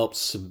will develop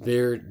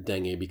severe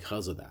dengue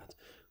because of that.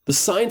 The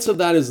science of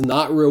that is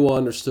not real well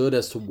understood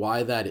as to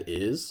why that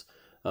is,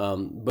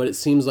 but it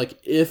seems like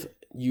if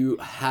you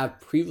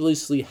have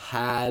previously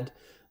had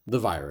the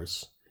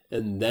virus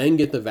and then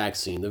get the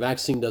vaccine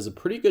does a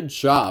pretty good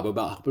job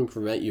about helping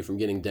prevent you from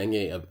getting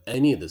dengue of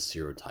any of the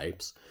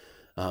serotypes.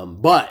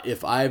 But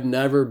if I've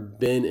never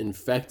been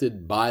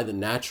infected by the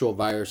natural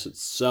virus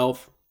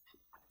itself,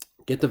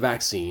 get the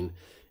vaccine,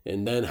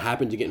 and then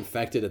happen to get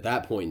infected at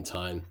that point in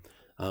time,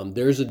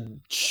 there's a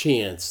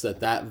chance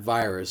that that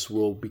virus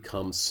will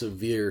become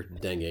severe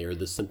dengue, or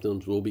the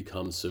symptoms will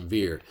become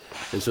severe.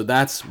 And so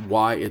that's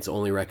why it's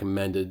only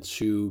recommended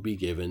to be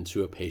given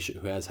to a patient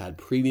who has had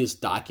previous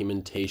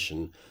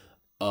documentation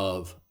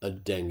of a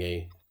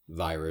dengue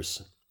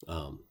virus.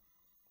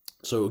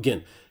 So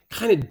again,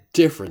 kind of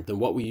different than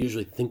what we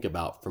usually think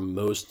about from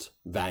most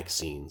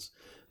vaccines.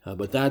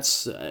 But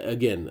that's,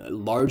 again,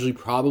 largely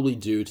probably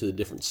due to the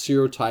different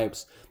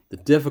serotypes, the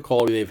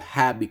difficulty they've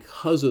had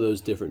because of those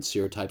different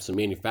serotypes of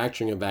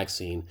manufacturing a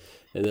vaccine,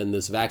 and then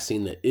this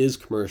vaccine that is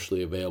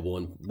commercially available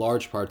in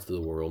large parts of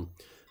the world,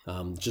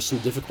 just some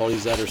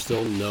difficulties that are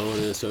still known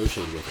and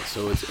associated with it.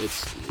 So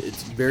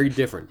it's very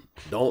different.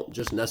 Don't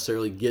just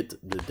necessarily get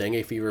the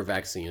dengue fever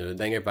vaccine or the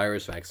dengue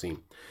virus vaccine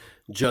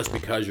just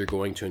because you're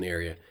going to an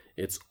area.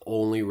 It's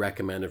only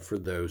recommended for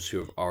those who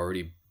have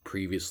already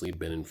previously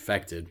been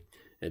infected.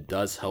 It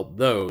does help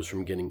those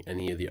from getting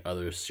any of the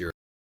other serotypes.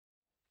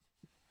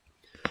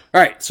 All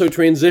right, so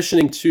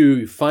transitioning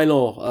to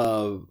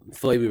final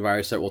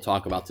flavivirus that we'll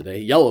talk about today,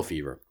 yellow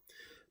fever.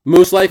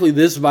 Most likely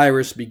this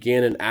virus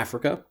began in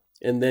Africa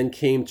and then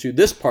came to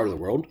this part of the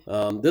world,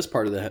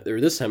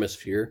 this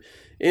hemisphere,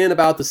 in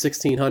about the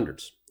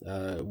 1600s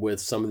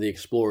with some of the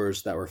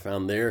explorers that were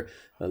found there.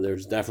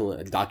 There's definitely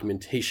a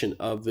documentation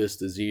of this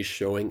disease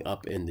showing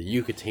up in the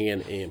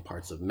Yucatan and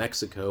parts of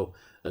Mexico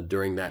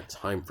during that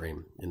time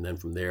frame, and then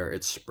from there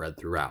it spread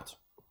throughout.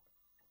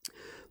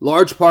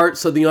 Large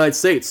parts of the United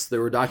States, there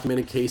were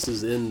documented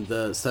cases in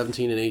the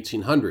 17 and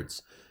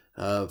 1800s.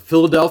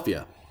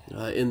 Philadelphia,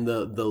 in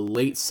the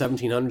late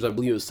 1700s, I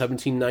believe it was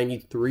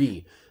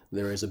 1793,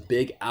 there was a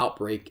big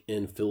outbreak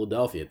in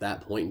Philadelphia. At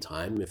that point in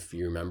time, if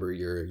you remember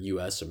your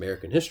U.S.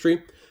 American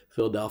history,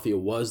 Philadelphia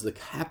was the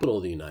capital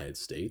of the United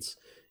States.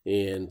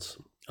 And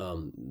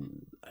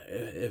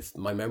if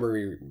my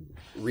memory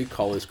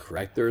recall is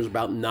correct, there's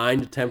about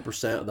 9 to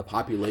 10% of the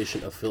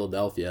population of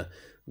Philadelphia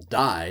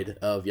died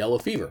of yellow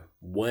fever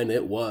when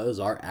it was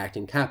our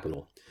acting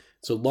capital.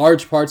 So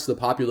large parts of the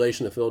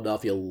population of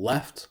Philadelphia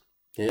left,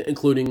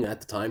 including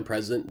at the time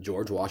President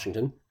George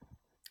Washington,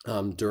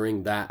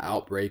 during that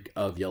outbreak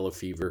of yellow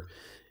fever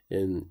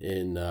in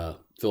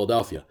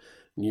Philadelphia.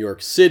 New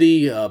York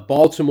City,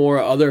 Baltimore,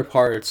 other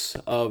parts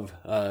of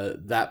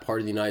that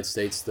part of the United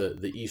States,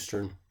 the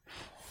eastern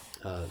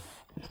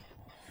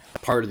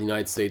part of the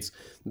United States,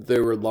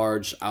 there were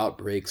large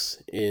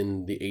outbreaks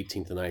in the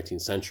 18th and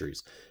 19th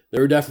centuries.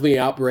 There were definitely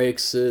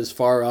outbreaks as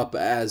far up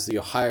as the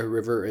Ohio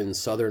River in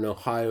southern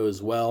Ohio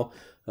as well,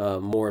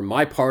 more in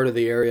my part of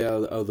the area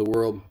of the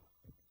world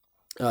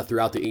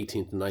throughout the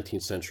 18th and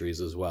 19th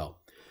centuries as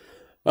well.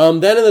 Then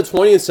in the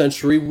 20th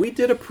century, we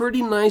did a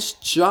pretty nice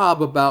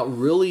job about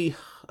really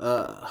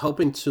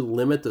helping to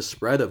limit the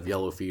spread of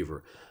yellow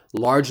fever.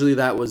 Largely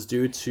that was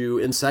due to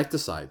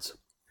insecticides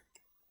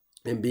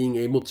and being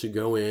able to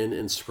go in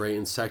and spray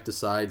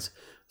insecticides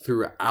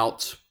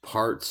throughout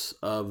parts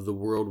of the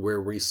world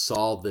where we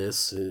saw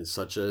this,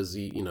 such as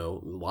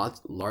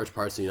large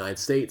parts of the United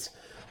States.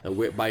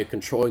 By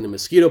controlling the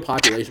mosquito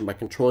population, by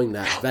controlling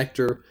that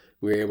vector,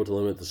 we were able to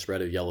limit the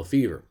spread of yellow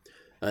fever.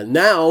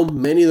 Now,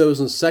 many of those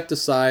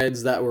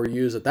insecticides that were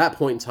used at that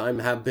point in time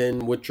have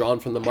been withdrawn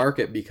from the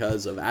market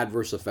because of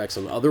adverse effects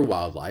on other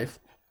wildlife.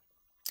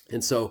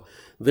 And so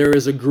there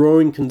is a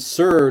growing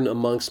concern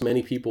amongst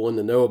many people in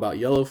the know about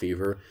yellow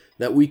fever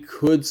that we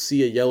could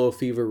see a yellow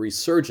fever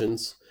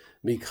resurgence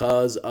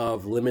because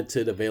of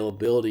limited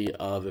availability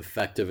of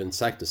effective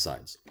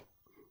insecticides.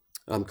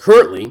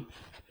 Currently,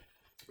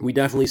 we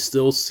definitely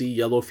still see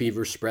yellow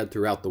fever spread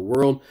throughout the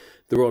world.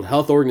 The World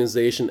Health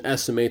Organization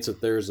estimates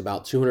that there's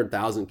about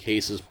 200,000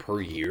 cases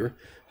per year.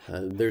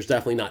 There's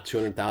definitely not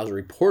 200,000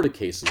 reported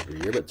cases per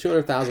year, but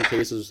 200,000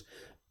 cases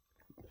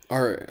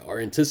are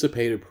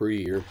anticipated per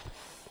year,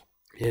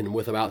 and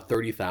with about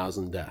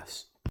 30,000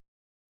 deaths.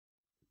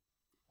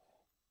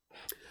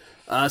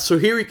 So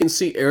here you can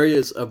see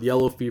areas of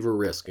yellow fever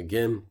risk.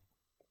 Again,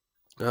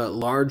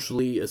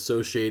 largely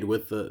associated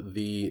with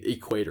the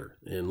equator,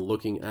 and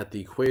looking at the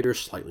equator,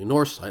 slightly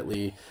north,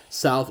 slightly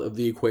south of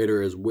the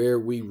equator is where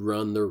we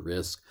run the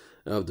risk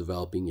of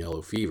developing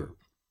yellow fever.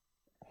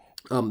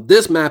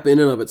 This map in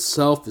and of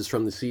itself is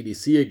from the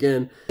CDC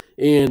again,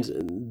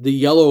 and the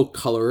yellow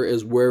color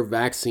is where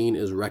vaccine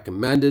is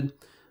recommended.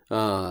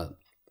 The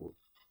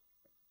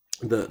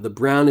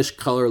brownish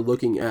color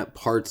looking at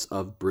parts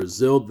of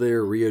Brazil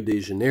there, Rio de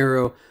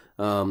Janeiro,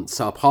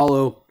 Sao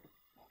Paulo,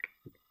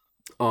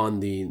 on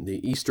the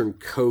eastern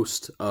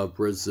coast of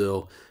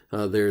Brazil.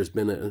 There's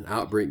been an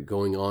outbreak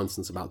going on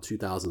since about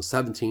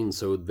 2017.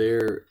 So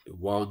there,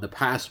 while in the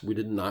past we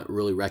did not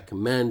really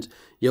recommend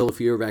yellow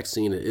fever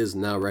vaccine, it is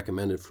now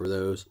recommended for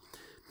those.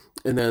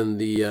 And then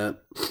the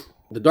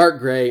dark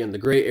gray and the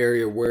gray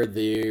area where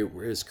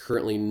there is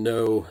currently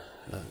no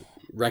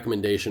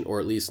recommendation, or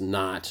at least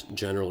not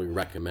generally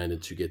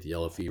recommended to get the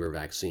yellow fever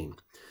vaccine.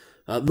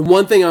 The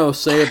one thing I will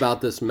say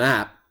about this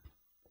map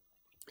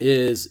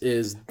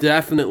is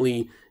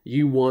definitely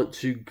you want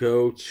to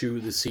go to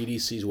the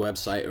CDC's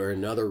website or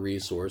another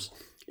resource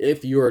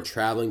if you are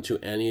traveling to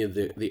any of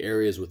the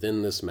areas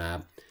within this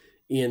map,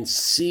 and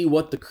see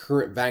what the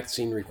current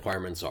vaccine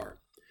requirements are,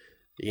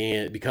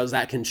 and because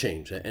that can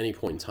change at any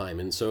point in time.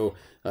 And so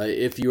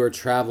if you are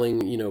traveling,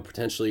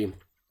 potentially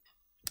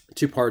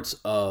to parts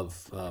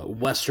of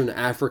Western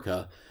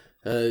Africa,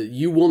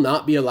 you will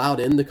not be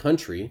allowed in the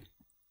country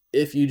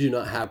if you do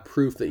not have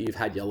proof that you've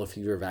had yellow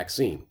fever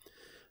vaccine.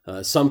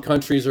 Some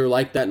countries are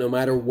like that no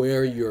matter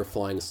where you're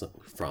flying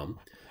from.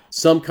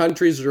 Some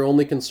countries are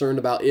only concerned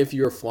about if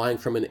you're flying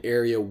from an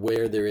area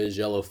where there is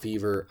yellow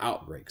fever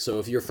outbreak. So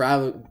if you're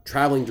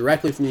traveling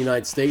directly from the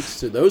United States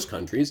to those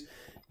countries,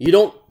 you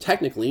don't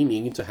technically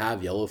need to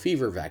have yellow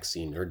fever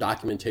vaccine or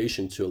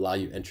documentation to allow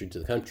you entry to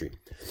the country.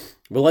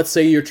 But let's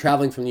say you're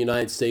traveling from the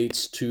United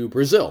States to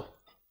Brazil,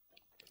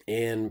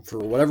 and for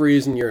whatever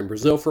reason you're in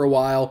Brazil for a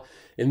while,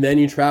 and then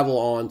you travel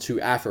on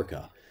to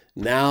Africa.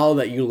 Now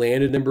that you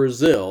landed in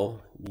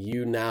Brazil,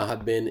 you now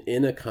have been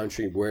in a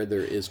country where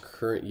there is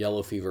current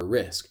yellow fever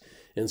risk.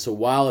 And so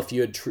while if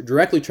you had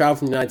directly traveled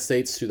from the United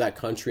States to that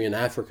country in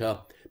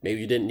Africa,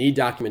 maybe you didn't need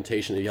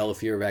documentation of yellow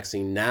fever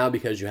vaccine, now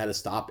because you had to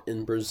stop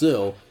in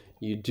Brazil,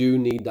 you do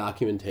need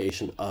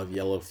documentation of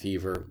yellow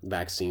fever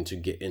vaccine to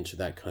get into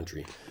that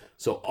country.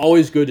 So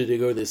always good to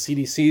go to the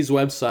CDC's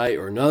website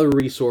or another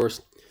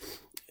resource,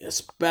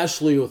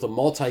 especially with a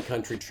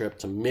multi-country trip,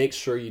 to make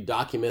sure you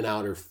document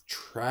out or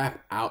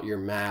track out your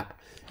map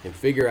and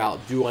figure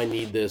out, do I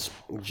need this,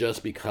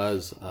 just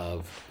because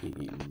of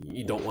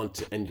you don't want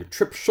to end your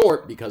trip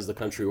short because the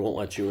country won't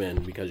let you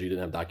in because you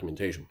didn't have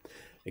documentation.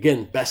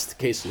 Again, best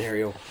case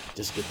scenario,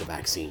 just get the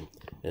vaccine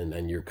and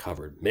then you're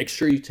covered. Make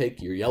sure you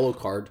take your yellow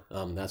card.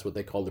 That's what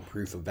they call the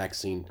proof of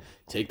vaccine.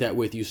 Take that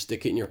with you,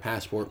 stick it in your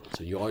passport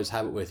so you always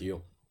have it with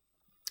you,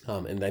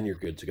 and then you're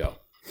good to go.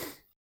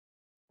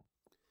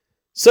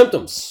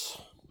 Symptoms.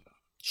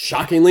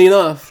 Shockingly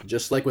enough,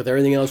 just like with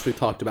everything else we've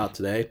talked about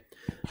today,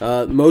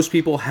 most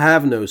people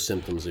have no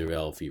symptoms of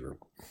yellow fever.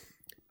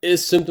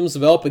 As symptoms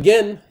develop,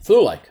 again,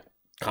 flu-like.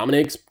 Common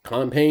aches,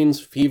 common pains,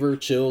 fever,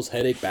 chills,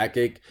 headache,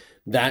 backache,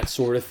 that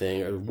sort of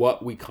thing are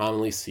what we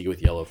commonly see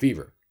with yellow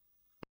fever.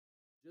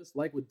 Just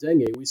like with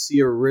dengue, we see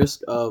a risk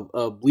of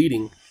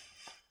bleeding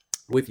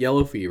with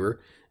yellow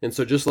fever. And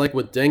so just like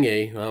with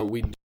dengue,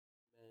 we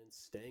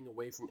staying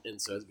away from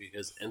NSAIDs,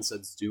 because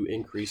NSAIDs do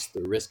increase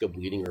the risk of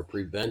bleeding or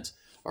prevent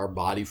our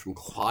body from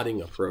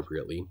clotting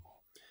appropriately.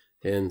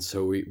 And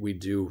so we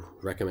do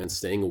recommend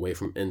staying away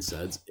from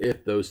NSAIDs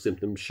if those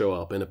symptoms show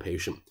up in a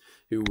patient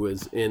who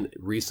was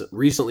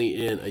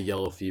recently in a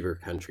yellow fever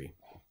country.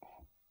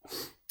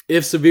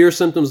 If severe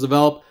symptoms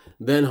develop,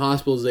 then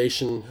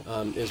hospitalization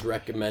is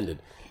recommended.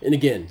 And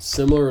again,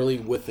 similarly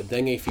with the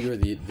dengue fever,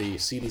 the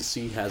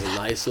CDC has a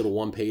nice little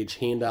one-page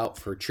handout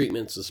for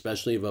treatments,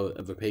 especially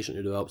of a patient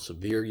who develops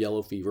severe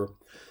yellow fever,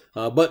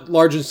 but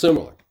largely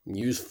similar.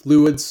 Use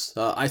fluids,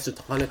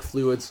 isotonic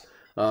fluids,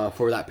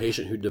 for that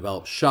patient who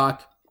develops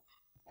shock,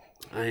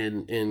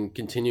 and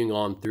continuing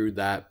on through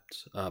that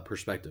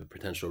perspective,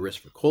 potential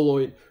risk for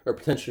colloid, or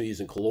potentially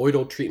using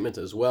colloidal treatment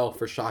as well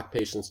for shock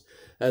patients,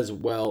 as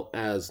well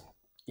as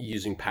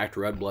using packed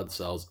red blood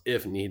cells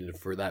if needed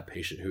for that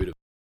patient who develops.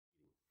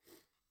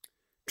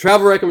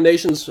 Travel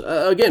recommendations,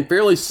 again,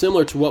 fairly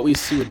similar to what we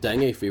see with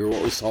dengue fever,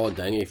 what we saw with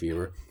dengue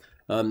fever.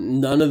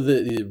 None of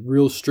the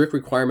real strict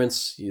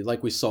requirements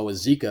like we saw with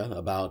Zika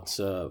about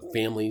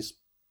families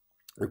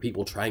or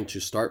people trying to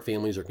start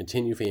families or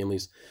continue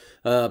families,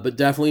 but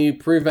definitely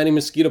preventing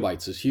mosquito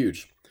bites is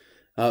huge.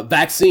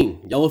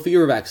 Vaccine, yellow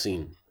fever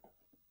vaccine,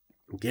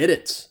 get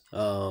it.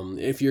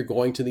 If you're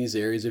going to these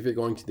areas,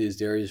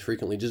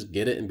 frequently, just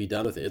get it and be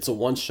done with it. It's a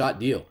one-shot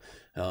deal.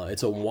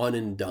 It's a one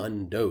and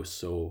done dose,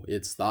 so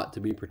it's thought to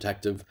be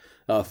protective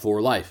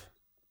for life.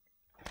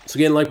 So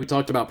again, like we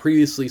talked about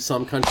previously,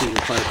 some countries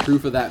require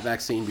proof of that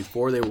vaccine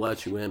before they will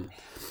let you in.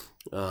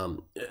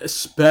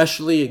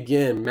 Especially,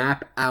 again,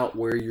 map out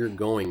where you're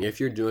going. If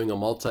you're doing a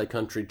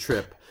multi-country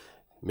trip,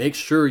 make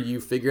sure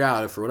you figure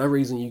out if for whatever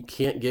reason you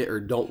can't get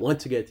or don't want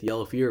to get the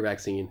yellow fever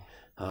vaccine,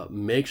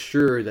 make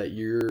sure that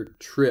your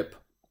trip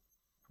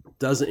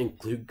doesn't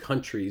include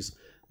countries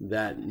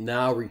that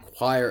now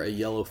require a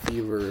yellow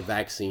fever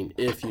vaccine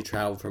if you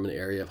travel from an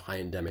area of high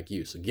endemic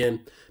use.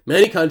 Again,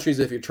 many countries,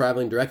 if you're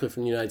traveling directly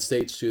from the United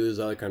States to those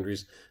other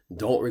countries,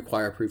 don't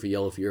require proof of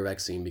yellow fever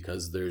vaccine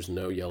because there's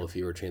no yellow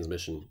fever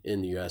transmission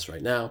in the US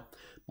right now.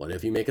 But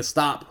if you make a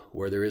stop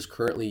where there is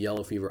currently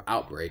yellow fever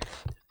outbreak,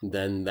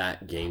 then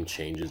that game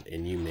changes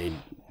and you may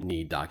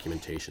need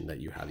documentation that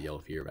you have the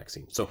yellow fever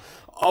vaccine. So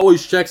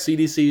always check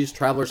CDC's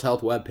Travelers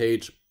Health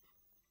webpage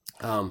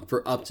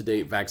for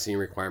up-to-date vaccine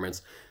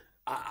requirements.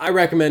 I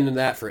recommend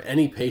that for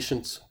any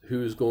patient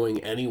who's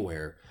going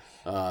anywhere,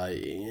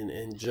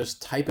 and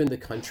just type in the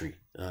country.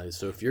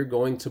 So if you're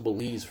going to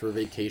Belize for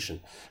vacation,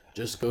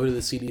 just go to the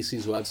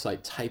CDC's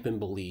website, type in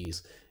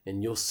Belize,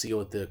 and you'll see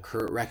what the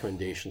current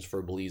recommendations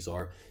for Belize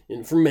are.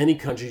 And for many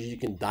countries, you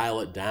can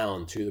dial it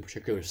down to the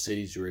particular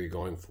cities where you're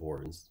going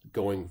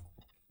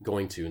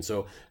to. And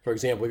so, for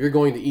example, if you're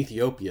going to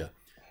Ethiopia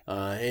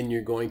and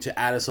you're going to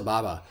Addis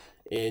Ababa,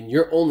 and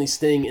you're only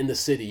staying in the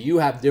city, you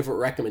have different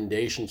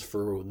recommendations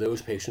for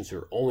those patients who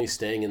are only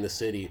staying in the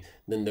city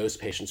than those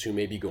patients who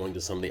may be going to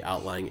some of the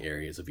outlying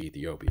areas of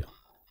Ethiopia.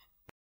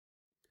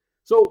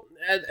 So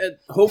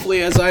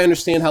hopefully, as I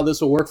understand how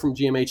this will work from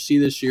GMHC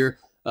this year,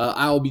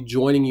 I'll be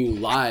joining you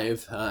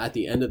live at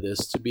the end of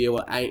this to be able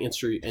to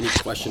answer any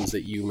questions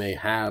that you may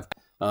have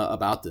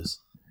about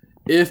this.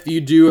 If you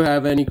do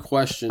have any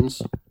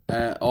questions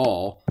at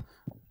all,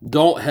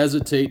 don't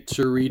hesitate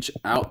to reach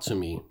out to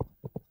me.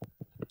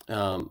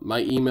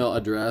 My email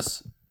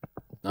address,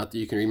 not that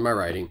you can read my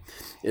writing,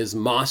 is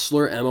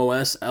Mosler,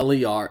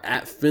 MOSLER,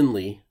 at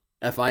Findlay,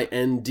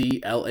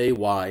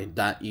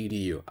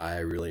 FINDLAY.edu. I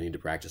really need to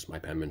practice my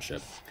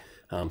penmanship.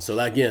 So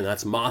that, again,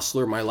 that's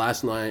Mosler, my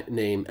last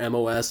name,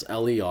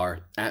 MOSLER,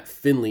 at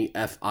Findlay,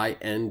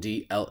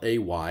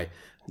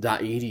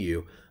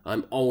 FINDLAY.edu.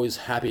 I'm always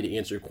happy to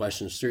answer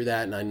questions through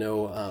that, and I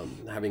know,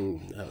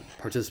 having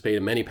participated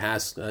in many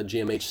past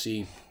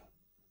GMHC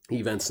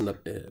events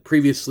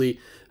previously,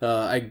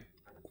 I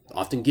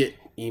often get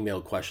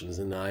email questions,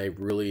 and I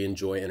really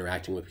enjoy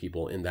interacting with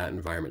people in that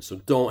environment. So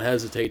don't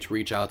hesitate to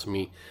reach out to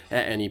me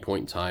at any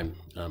point in time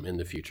in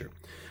the future.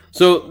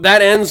 So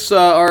that ends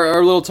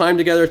our little time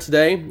together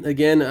today.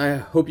 Again, I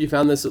hope you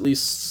found this at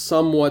least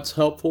somewhat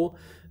helpful.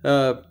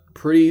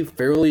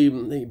 Fairly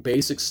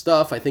basic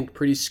stuff. I think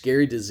pretty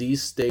scary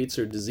disease states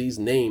or disease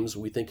names.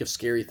 We think of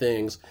scary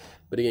things.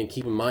 But again,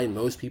 keep in mind,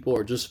 most people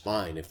are just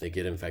fine if they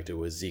get infected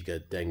with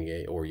Zika,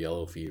 dengue, or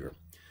yellow fever.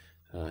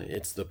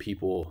 It's the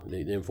people, the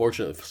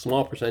unfortunate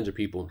small percentage of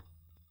people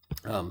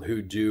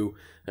who do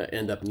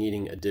end up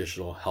needing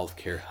additional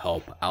healthcare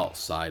help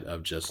outside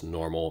of just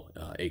normal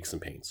aches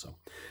and pains. So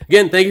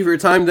again, thank you for your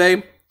time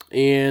today,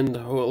 and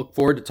we'll look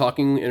forward to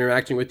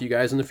interacting with you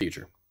guys in the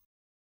future.